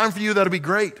got some time for you, that'll be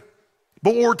great.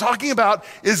 But what we're talking about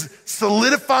is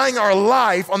solidifying our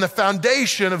life on the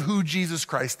foundation of who Jesus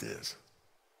Christ is.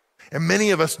 And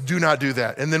many of us do not do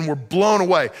that. And then we're blown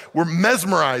away. We're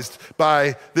mesmerized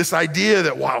by this idea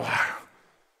that, wow,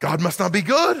 God must not be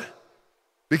good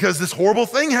because this horrible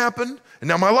thing happened and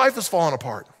now my life is falling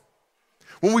apart.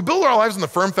 When we build our lives on the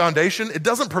firm foundation, it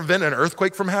doesn't prevent an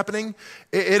earthquake from happening.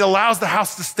 It allows the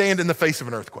house to stand in the face of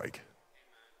an earthquake.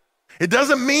 It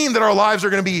doesn't mean that our lives are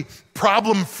going to be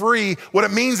problem-free. What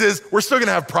it means is we're still going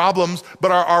to have problems, but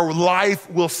our life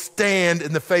will stand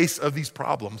in the face of these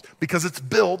problems because it's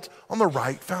built on the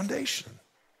right foundation.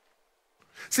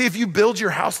 See, if you build your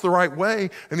house the right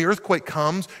way and the earthquake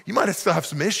comes, you might still have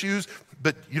some issues,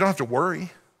 but you don't have to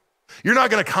worry. You're not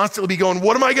going to constantly be going,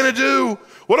 what am I going to do?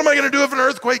 What am I going to do if an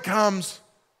earthquake comes?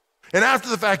 And after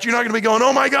the fact, you're not going to be going,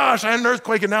 oh my gosh, I had an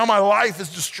earthquake and now my life is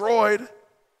destroyed.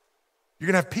 You're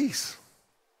going to have peace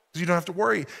because you don't have to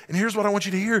worry. And here's what I want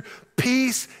you to hear.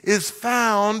 Peace is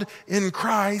found in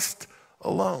Christ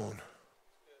alone.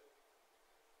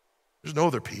 There's no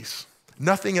other peace.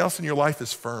 Nothing else in your life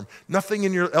is firm. Nothing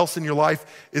else in your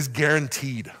life is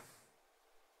guaranteed.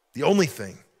 The only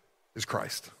thing is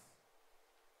Christ.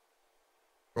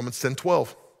 Romans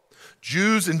 10:12.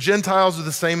 Jews and Gentiles are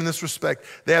the same in this respect.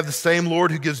 They have the same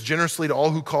Lord who gives generously to all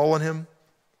who call on him.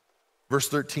 Verse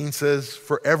 13 says,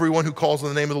 for everyone who calls on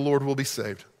the name of the Lord will be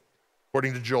saved,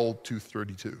 according to Joel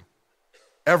 2:32.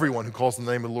 Everyone who calls on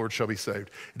the name of the Lord shall be saved.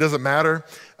 It doesn't matter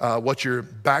what your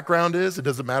background is. It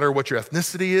doesn't matter what your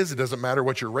ethnicity is. It doesn't matter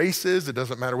what your race is. It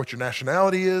doesn't matter what your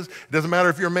nationality is. It doesn't matter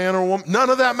if you're a man or a woman. None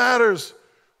of that matters.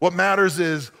 What matters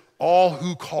is all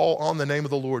who call on the name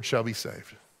of the Lord shall be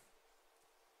saved.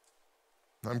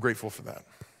 I'm grateful for that.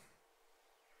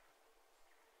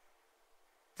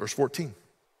 Verse 14.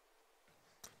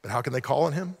 But how can they call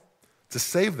on him to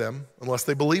save them unless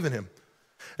they believe in him?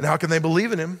 And how can they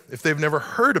believe in him if they've never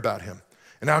heard about him?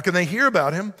 And how can they hear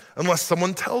about him unless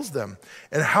someone tells them?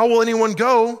 And how will anyone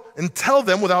go and tell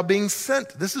them without being sent?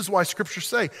 This is why scriptures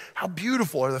say, how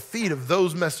beautiful are the feet of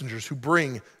those messengers who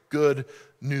bring good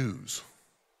news.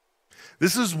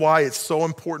 This is why it's so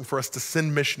important for us to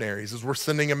send missionaries as we're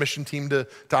sending a mission team to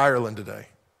Ireland today.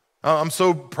 I'm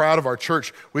so proud of our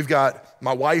church. We've got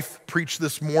my wife preached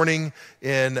this morning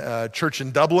in a church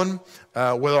in Dublin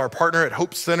with our partner at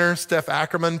Hope Center, Steph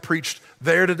Ackerman, preached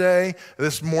there today.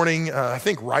 This morning, I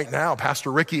think right now,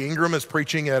 Pastor Ricky Ingram is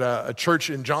preaching at a church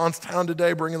in Johnstown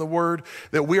today, bringing the word,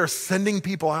 that we are sending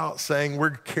people out saying we're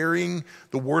carrying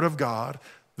the word of God,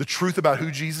 the truth about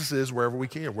who Jesus is wherever we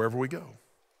can, wherever we go.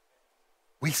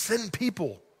 We send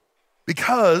people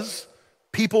because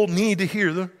people need to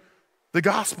hear the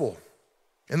gospel.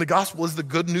 And the gospel is the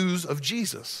good news of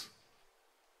Jesus.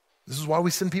 This is why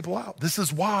we send people out. This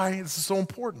is why this is so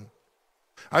important.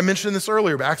 I mentioned this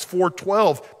earlier, Acts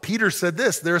 4:12. Peter said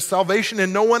this, there is salvation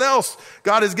in no one else.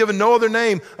 God has given no other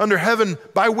name under heaven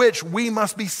by which we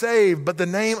must be saved, but the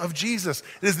name of Jesus.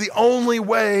 It is the only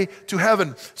way to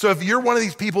heaven. So if you're one of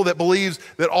these people that believes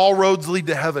that all roads lead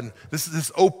to heaven, this is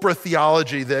this Oprah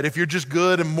theology that if you're just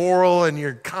good and moral and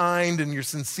you're kind and you're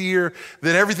sincere,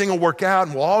 then everything will work out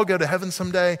and we'll all go to heaven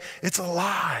someday. It's a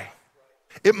lie.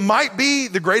 It might be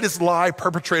the greatest lie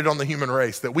perpetrated on the human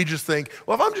race, that we just think,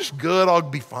 well, if I'm just good, I'll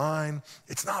be fine.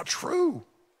 It's not true.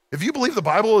 If you believe the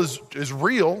Bible is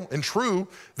real and true,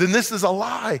 then this is a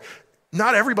lie.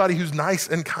 Not everybody who's nice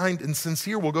and kind and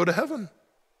sincere will go to heaven.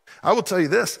 I will tell you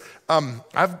this,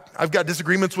 I've got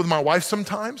disagreements with my wife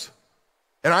sometimes,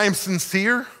 and I am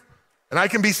sincere, and I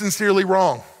can be sincerely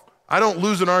wrong. I don't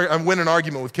win an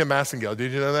argument with Kim Massengale.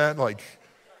 Did you know that? Like,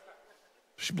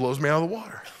 she blows me out of the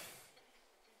water.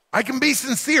 I can be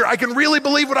sincere. I can really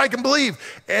believe what I can believe,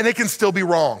 and it can still be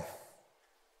wrong.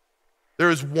 There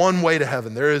is one way to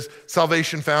heaven. There is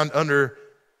salvation found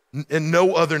in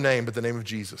no other name but the name of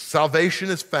Jesus. Salvation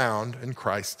is found in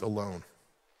Christ alone.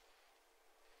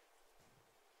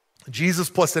 Jesus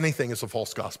plus anything is a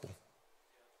false gospel.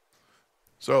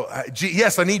 So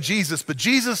yes, I need Jesus, but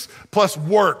Jesus plus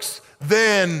works,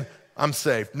 then I'm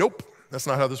saved. Nope, that's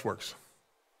not how this works.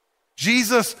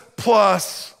 Jesus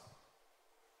plus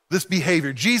this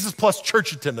behavior, Jesus plus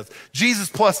church attendance, Jesus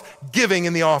plus giving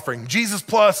in the offering, Jesus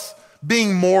plus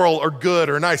being moral or good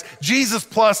or nice, Jesus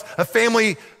plus a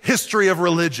family history of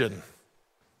religion.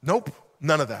 Nope,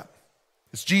 none of that.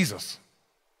 It's Jesus.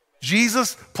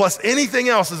 Jesus plus anything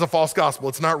else is a false gospel.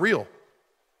 It's not real.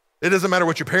 It doesn't matter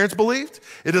what your parents believed.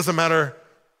 It doesn't matter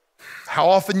how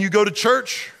often you go to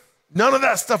church. None of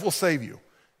that stuff will save you.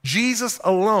 Jesus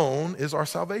alone is our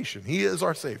salvation. He is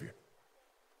our Savior.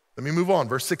 Let me move on,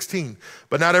 verse 16.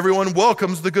 But not everyone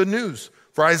welcomes the good news.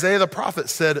 For Isaiah the prophet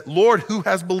said, Lord, who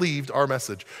has believed our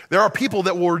message? There are people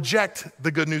that will reject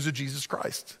the good news of Jesus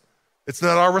Christ. It's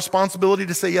not our responsibility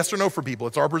to say yes or no for people.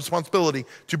 It's our responsibility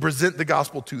to present the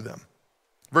gospel to them.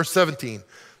 Verse 17,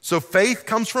 so faith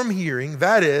comes from hearing,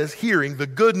 that is, hearing the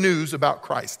good news about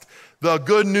Christ. The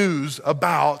good news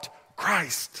about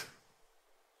Christ.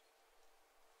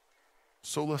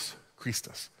 Solus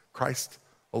Christus, Christ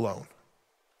alone.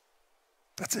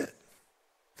 That's it.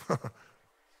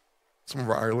 Some of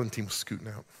our Ireland team was scooting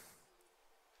out.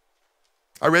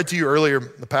 I read to you earlier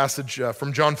the passage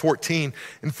from John 14.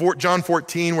 In John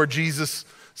 14, where Jesus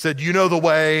said, you know the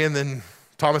way, and then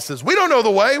Thomas says, we don't know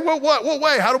the way. What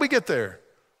way? How do we get there?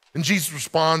 And Jesus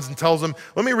responds and tells him,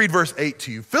 let me read verse 8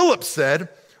 to you. Philip said,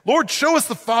 Lord, show us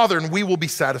the Father, and we will be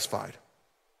satisfied.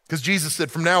 Because Jesus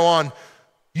said, from now on,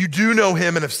 you do know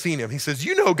him and have seen him. He says,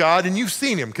 you know God, and you've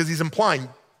seen him, because he's implying,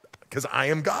 because I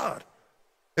am God.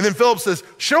 And then Philip says,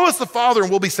 show us the Father, and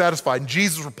we'll be satisfied. And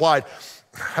Jesus replied,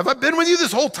 have I been with you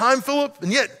this whole time, Philip?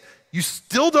 And yet you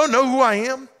still don't know who I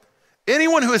am?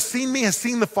 Anyone who has seen me has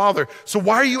seen the Father. So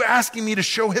why are you asking me to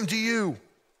show him to you?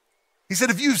 He said,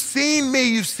 if you've seen me,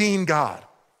 you've seen God.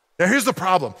 Now here's the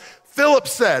problem. Philip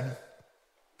said,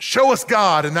 show us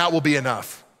God and that will be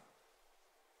enough.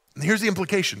 And here's the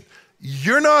implication.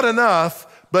 You're not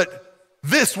enough, but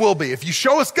this will be. If you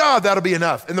show us God, that'll be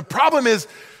enough. And the problem is,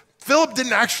 Philip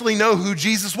didn't actually know who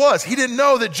Jesus was. He didn't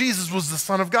know that Jesus was the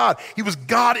Son of God. He was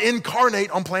God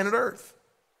incarnate on planet Earth.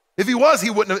 If he was,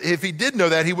 if he did know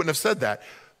that, he wouldn't have said that.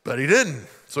 But he didn't.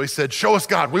 So he said, show us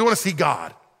God. We want to see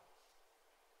God.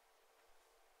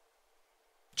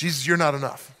 Jesus, you're not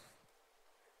enough.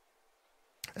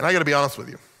 And I got to be honest with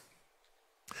you.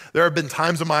 There have been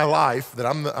times in my life that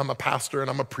I'm a pastor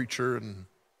and I'm a preacher and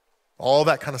all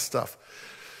that kind of stuff.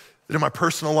 That in my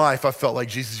personal life, I felt like,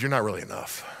 Jesus, you're not really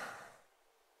enough.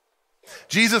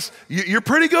 Jesus, you're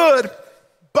pretty good,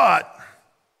 but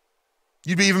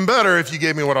you'd be even better if you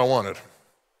gave me what I wanted.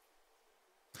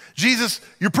 Jesus,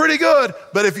 you're pretty good,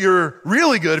 but if you're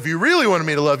really good, if you really wanted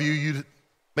me to love you, you'd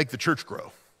make the church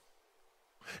grow.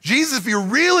 Jesus, if you're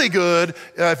really good,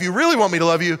 if you really want me to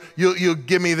love you, you'll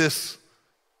give me this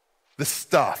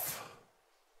stuff.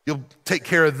 You'll take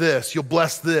care of this. You'll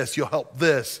bless this. You'll help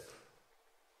this.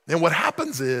 And what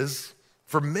happens is,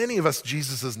 for many of us,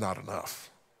 Jesus is not enough.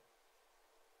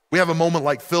 We have a moment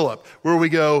like Philip where we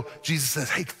go, Jesus says,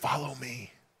 hey, follow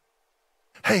me.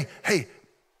 Hey,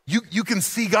 you can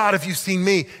see God if you've seen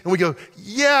me. And we go,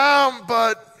 yeah,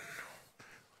 but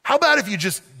how about if you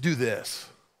just do this?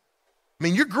 I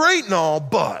mean, you're great and all,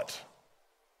 but.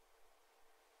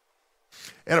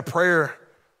 And a prayer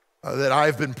that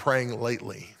I've been praying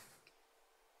lately,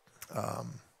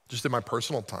 just in my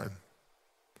personal time,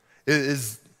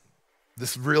 is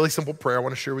this really simple prayer I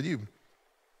want to share with you.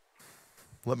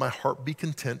 Let my heart be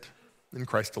content in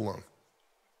Christ alone.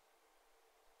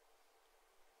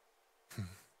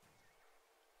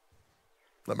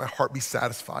 Let my heart be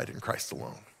satisfied in Christ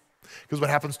alone. Because what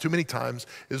happens too many times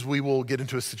is we will get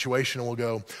into a situation and we'll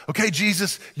go, okay,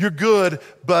 Jesus, you're good,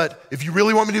 but if you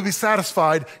really want me to be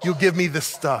satisfied, you'll give me this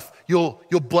stuff. You'll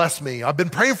bless me. I've been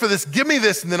praying for this. Give me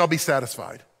this, and then I'll be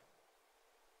satisfied.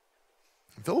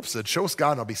 And Philip said, show us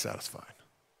God and I'll be satisfied.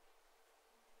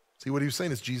 See, what he was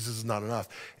saying is Jesus is not enough.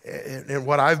 And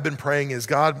what I've been praying is,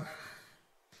 God,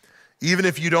 even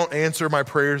if you don't answer my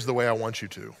prayers the way I want you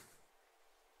to,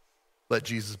 let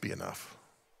Jesus be enough.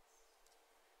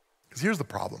 Because here's the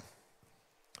problem.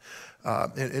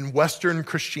 In Western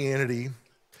Christianity,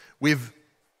 and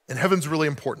heaven's really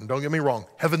important, don't get me wrong,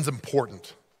 heaven's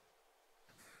important.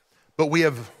 But we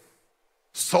have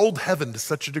sold heaven to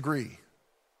such a degree.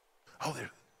 Oh,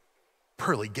 they're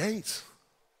pearly gates,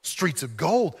 streets of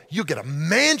gold, you'll get a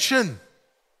mansion.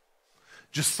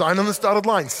 Just sign on this dotted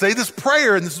line, say this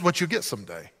prayer, and this is what you'll get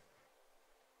someday.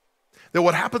 Then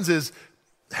what happens is,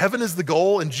 heaven is the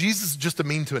goal, and Jesus is just a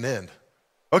mean to an end.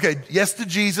 Okay, yes to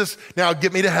Jesus, now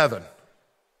get me to heaven.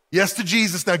 Yes to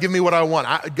Jesus, now give me what I want.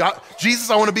 Jesus,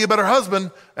 I want to be a better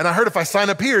husband, and I heard if I sign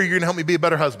up here, you're going to help me be a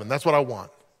better husband. That's what I want.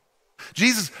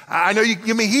 Jesus, I know you can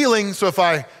give me healing, so if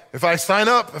I sign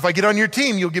up, if I get on your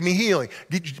team, you'll give me healing,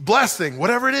 blessing,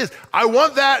 whatever it is. I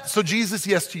want that, so Jesus,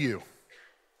 yes to you.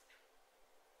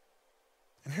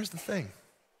 And here's the thing.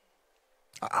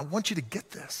 I want you to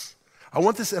get this. I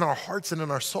want this in our hearts and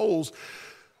in our souls.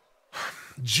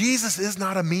 Jesus is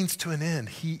not a means to an end.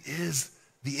 He is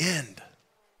the end.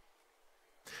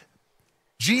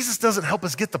 Jesus doesn't help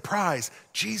us get the prize.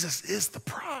 Jesus is the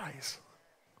prize.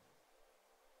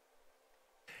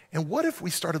 And what if we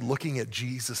started looking at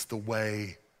Jesus the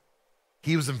way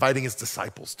he was inviting his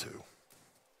disciples to?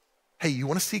 Hey, you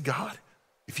want to see God?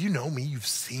 If you know me, you've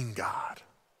seen God.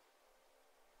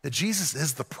 That Jesus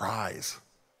is the prize.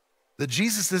 That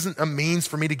Jesus isn't a means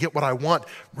for me to get what I want.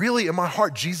 Really, in my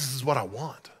heart, Jesus is what I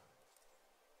want.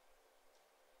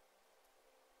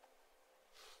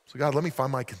 So God, let me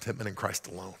find my contentment in Christ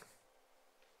alone.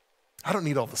 I don't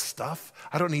need all the stuff.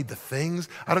 I don't need the things.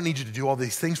 I don't need you to do all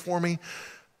these things for me.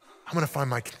 I'm going to find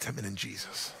my contentment in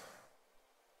Jesus.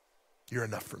 You're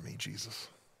enough for me, Jesus.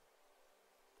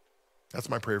 That's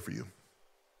my prayer for you,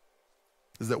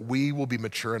 is that we will be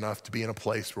mature enough to be in a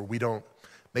place where we don't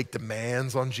make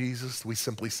demands on Jesus. We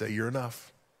simply say, you're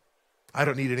enough. I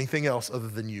don't need anything else other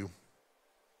than you.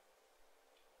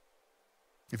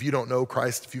 If you don't know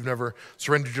Christ, if you've never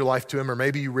surrendered your life to him, or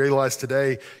maybe you realize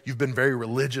today you've been very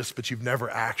religious, but you've never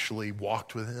actually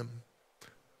walked with him,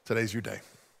 today's your day.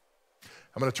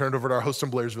 I'm going to turn it over to our host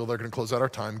in Blairsville. They're going to close out our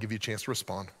time, give you a chance to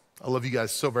respond. I love you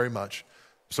guys so very much.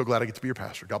 I'm so glad I get to be your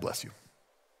pastor. God bless you.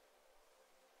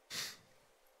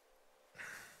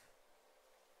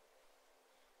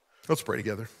 Let's pray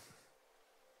together.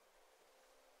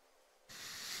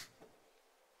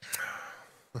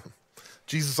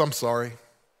 Jesus, I'm sorry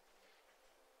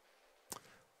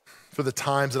for the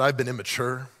times that I've been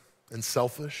immature and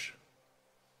selfish,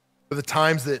 for the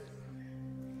times that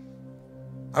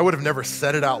I would have never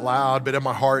said it out loud, but in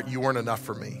my heart, you weren't enough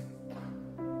for me.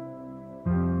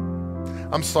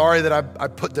 I'm sorry that I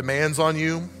put demands on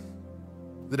you,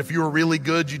 that if you were really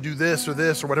good, you do this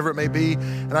or whatever it may be.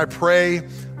 And I pray,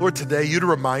 Lord, today you to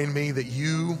remind me that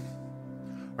you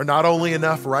are not only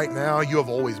enough right now, you have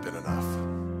always been enough.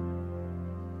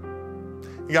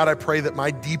 And God, I pray that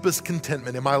my deepest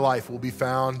contentment in my life will be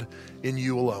found in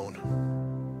you alone.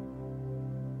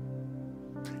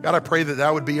 God, I pray that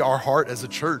that would be our heart as a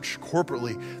church,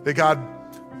 corporately, that God,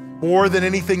 more than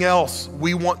anything else,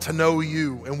 we want to know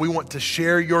you and we want to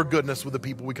share your goodness with the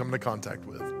people we come into contact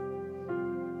with.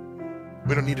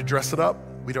 We don't need to dress it up.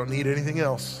 We don't need anything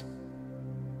else.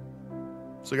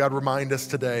 So God, remind us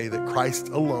today that Christ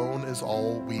alone is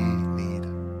all we need.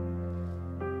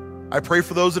 I pray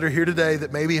for those that are here today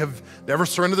that maybe have never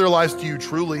surrendered their lives to you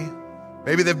truly.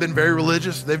 Maybe they've been very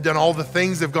religious. They've done all the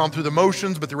things. They've gone through the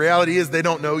motions, but the reality is they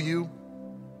don't know you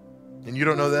and you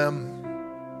don't know them.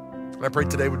 And I pray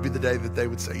today would be the day that they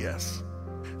would say yes,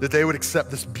 that they would accept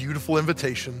this beautiful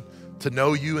invitation to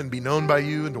know you and be known by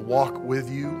you and to walk with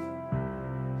you.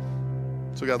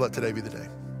 So God, let today be the day.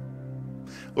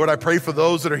 Lord, I pray for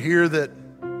those that are here that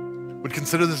would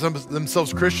consider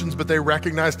themselves Christians, but they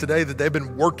recognize today that they've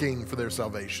been working for their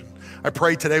salvation. I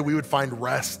pray today we would find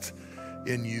rest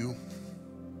in you.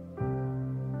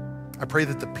 I pray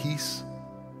that the peace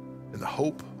and the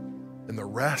hope and the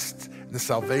rest and the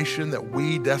salvation that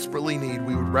we desperately need,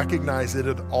 we would recognize that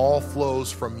it all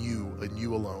flows from you and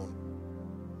you alone.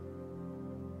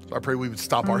 So I pray we would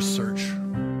stop our search.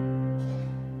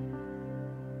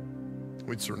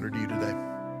 We'd surrender to you today.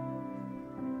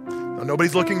 Now,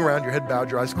 nobody's looking around, your head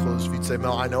bowed, your eyes closed. If you'd say,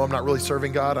 Mel, I know I'm not really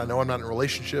serving God. I know I'm not in a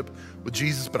relationship with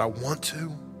Jesus, but I want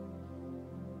to.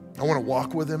 I want to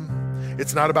walk with him.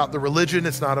 It's not about the religion.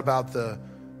 It's not about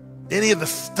any of the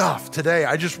stuff today.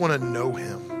 I just want to know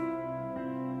him.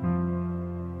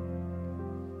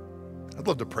 I'd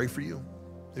love to pray for you.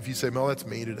 If you say, Mel, that's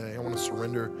me today. I want to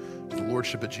surrender to the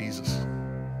Lordship of Jesus.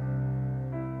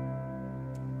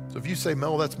 So if you say,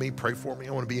 Mel, that's me, pray for me.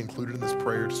 I want to be included in this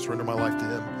prayer to surrender my life to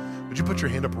him. Would you put your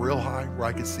hand up real high where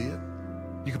I can see it?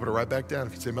 You can put it right back down.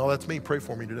 If you say, Mel, that's me, pray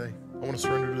for me today. I want to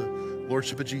surrender to the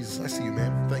Lordship of Jesus. I see you,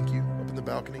 ma'am. Thank you. Up in the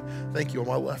balcony. Thank you. On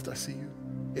my left, I see you.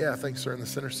 Yeah, thanks, sir, in the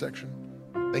center section.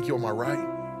 Thank you on my right.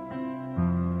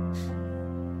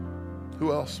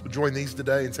 Who else would join these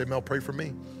today and say, Mel, pray for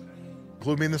me?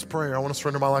 Include me in this prayer. I want to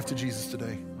surrender my life to Jesus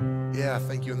today. Yeah,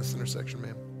 thank you in the center section,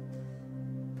 ma'am.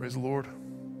 Praise the Lord.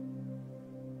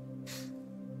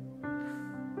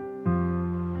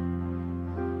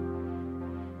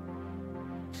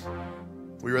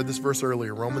 We read this verse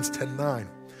earlier, Romans 10:9.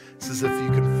 It says, if you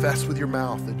confess with your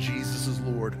mouth that Jesus is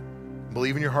Lord, and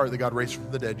believe in your heart that God raised him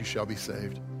from the dead, you shall be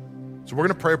saved. So we're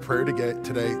going to pray a prayer today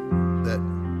that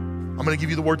I'm going to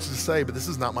give you the words to say, but this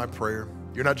is not my prayer.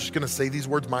 You're not just going to say these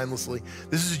words mindlessly.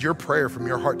 This is your prayer from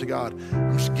your heart to God.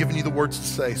 I'm just giving you the words to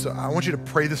say. So I want you to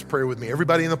pray this prayer with me.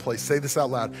 Everybody in the place, say this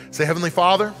out loud. Say, Heavenly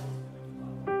Father,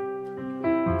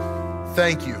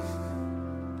 thank you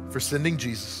for sending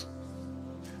Jesus,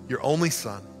 your only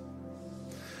son,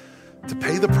 to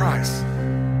pay the price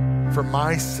for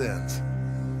my sins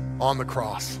on the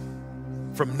cross.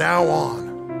 From now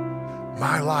on,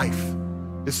 my life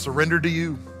is surrendered to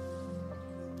you.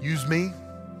 Use me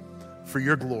for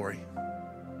your glory.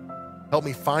 Help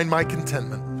me find my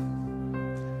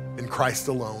contentment in Christ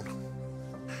alone.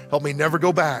 Help me never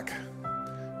go back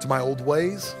to my old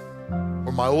ways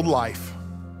or my old life.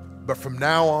 But from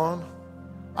now on,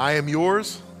 I am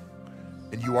yours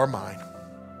and you are mine.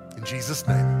 In Jesus'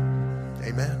 name,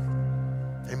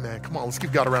 amen. Amen. Come on, let's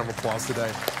give God a round of applause today.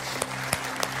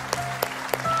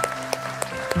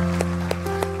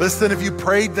 Listen, if you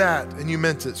prayed that and you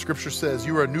meant it, Scripture says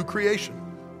you are a new creation.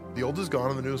 The old is gone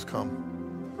and the new has come.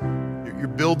 You're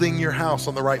building your house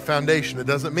on the right foundation. It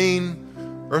doesn't mean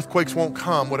earthquakes won't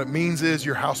come. What it means is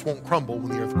your house won't crumble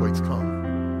when the earthquakes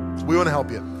come. So we want to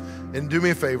help you. And do me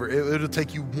a favor, it'll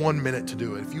take you 1 minute to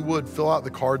do it. If you would, fill out the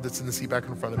card that's in the seat back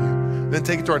in front of you. Then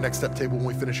take it to our next step table when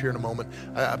we finish here in a moment.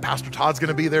 Pastor Todd's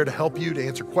gonna be there to help you, to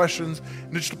answer questions,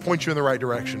 and just to point you in the right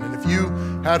direction. And if you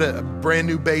had a brand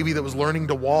new baby that was learning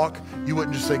to walk, you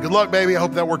wouldn't just say, good luck, baby, I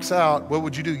hope that works out. What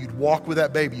would you do? You'd walk with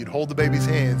that baby. You'd hold the baby's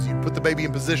hands. You'd put the baby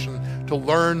in position to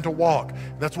learn to walk.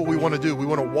 And that's what we wanna do. We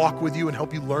wanna walk with you and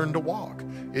help you learn to walk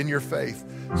in your faith.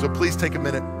 So please take a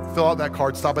minute, fill out that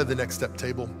card, stop by the next step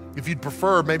table. If you'd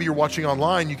prefer, maybe you're watching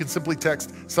online, you can simply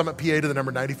text Summit PA to the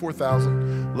number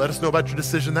 94,000. Let us know about your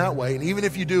decision that way. And even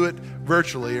if you do it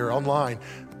virtually or online,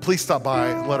 please stop by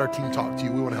and let our team talk to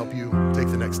you. We want to help you take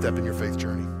the next step in your faith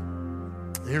journey.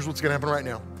 And here's what's going to happen right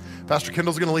now. Pastor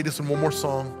Kendall's going to lead us in one more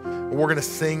song, and we're going to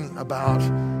sing about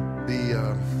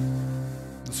the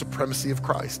supremacy of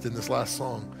Christ in this last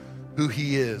song, who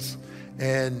he is.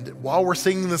 And while we're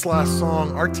singing this last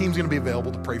song, our team's going to be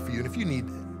available to pray for you. And if you need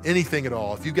anything at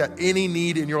all, if you've got any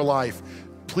need in your life,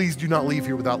 please do not leave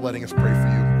here without letting us pray for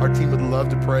you. Our team would love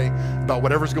to pray about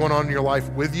whatever's going on in your life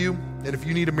with you. And if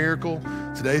you need a miracle,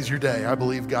 today's your day. I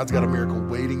believe God's got a miracle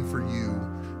waiting for you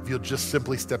if you'll just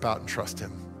simply step out and trust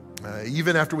him.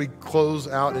 Even after we close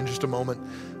out in just a moment,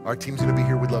 our team's going to be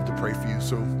here. We'd love to pray for you.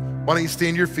 So why don't you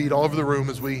stand to your feet all over the room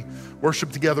as we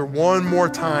worship together one more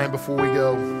time before we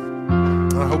go.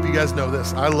 And I hope you guys know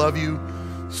this. I love you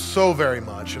so very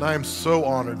much, and I am so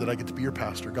honored that I get to be your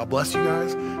pastor. God bless you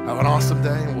guys. Have an awesome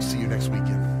day, and we'll see you next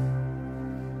weekend.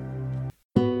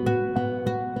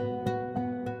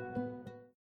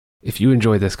 If you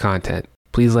enjoy this content,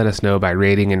 please let us know by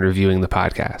rating and reviewing the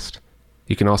podcast.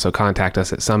 You can also contact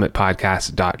us at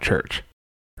summitpodcast.church.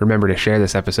 Remember to share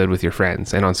this episode with your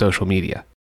friends and on social media.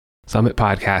 Summit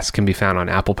Podcasts can be found on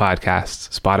Apple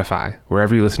Podcasts, Spotify,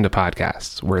 wherever you listen to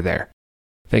podcasts, we're there.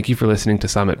 Thank you for listening to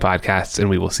Summit Podcasts, and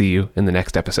we will see you in the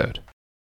next episode.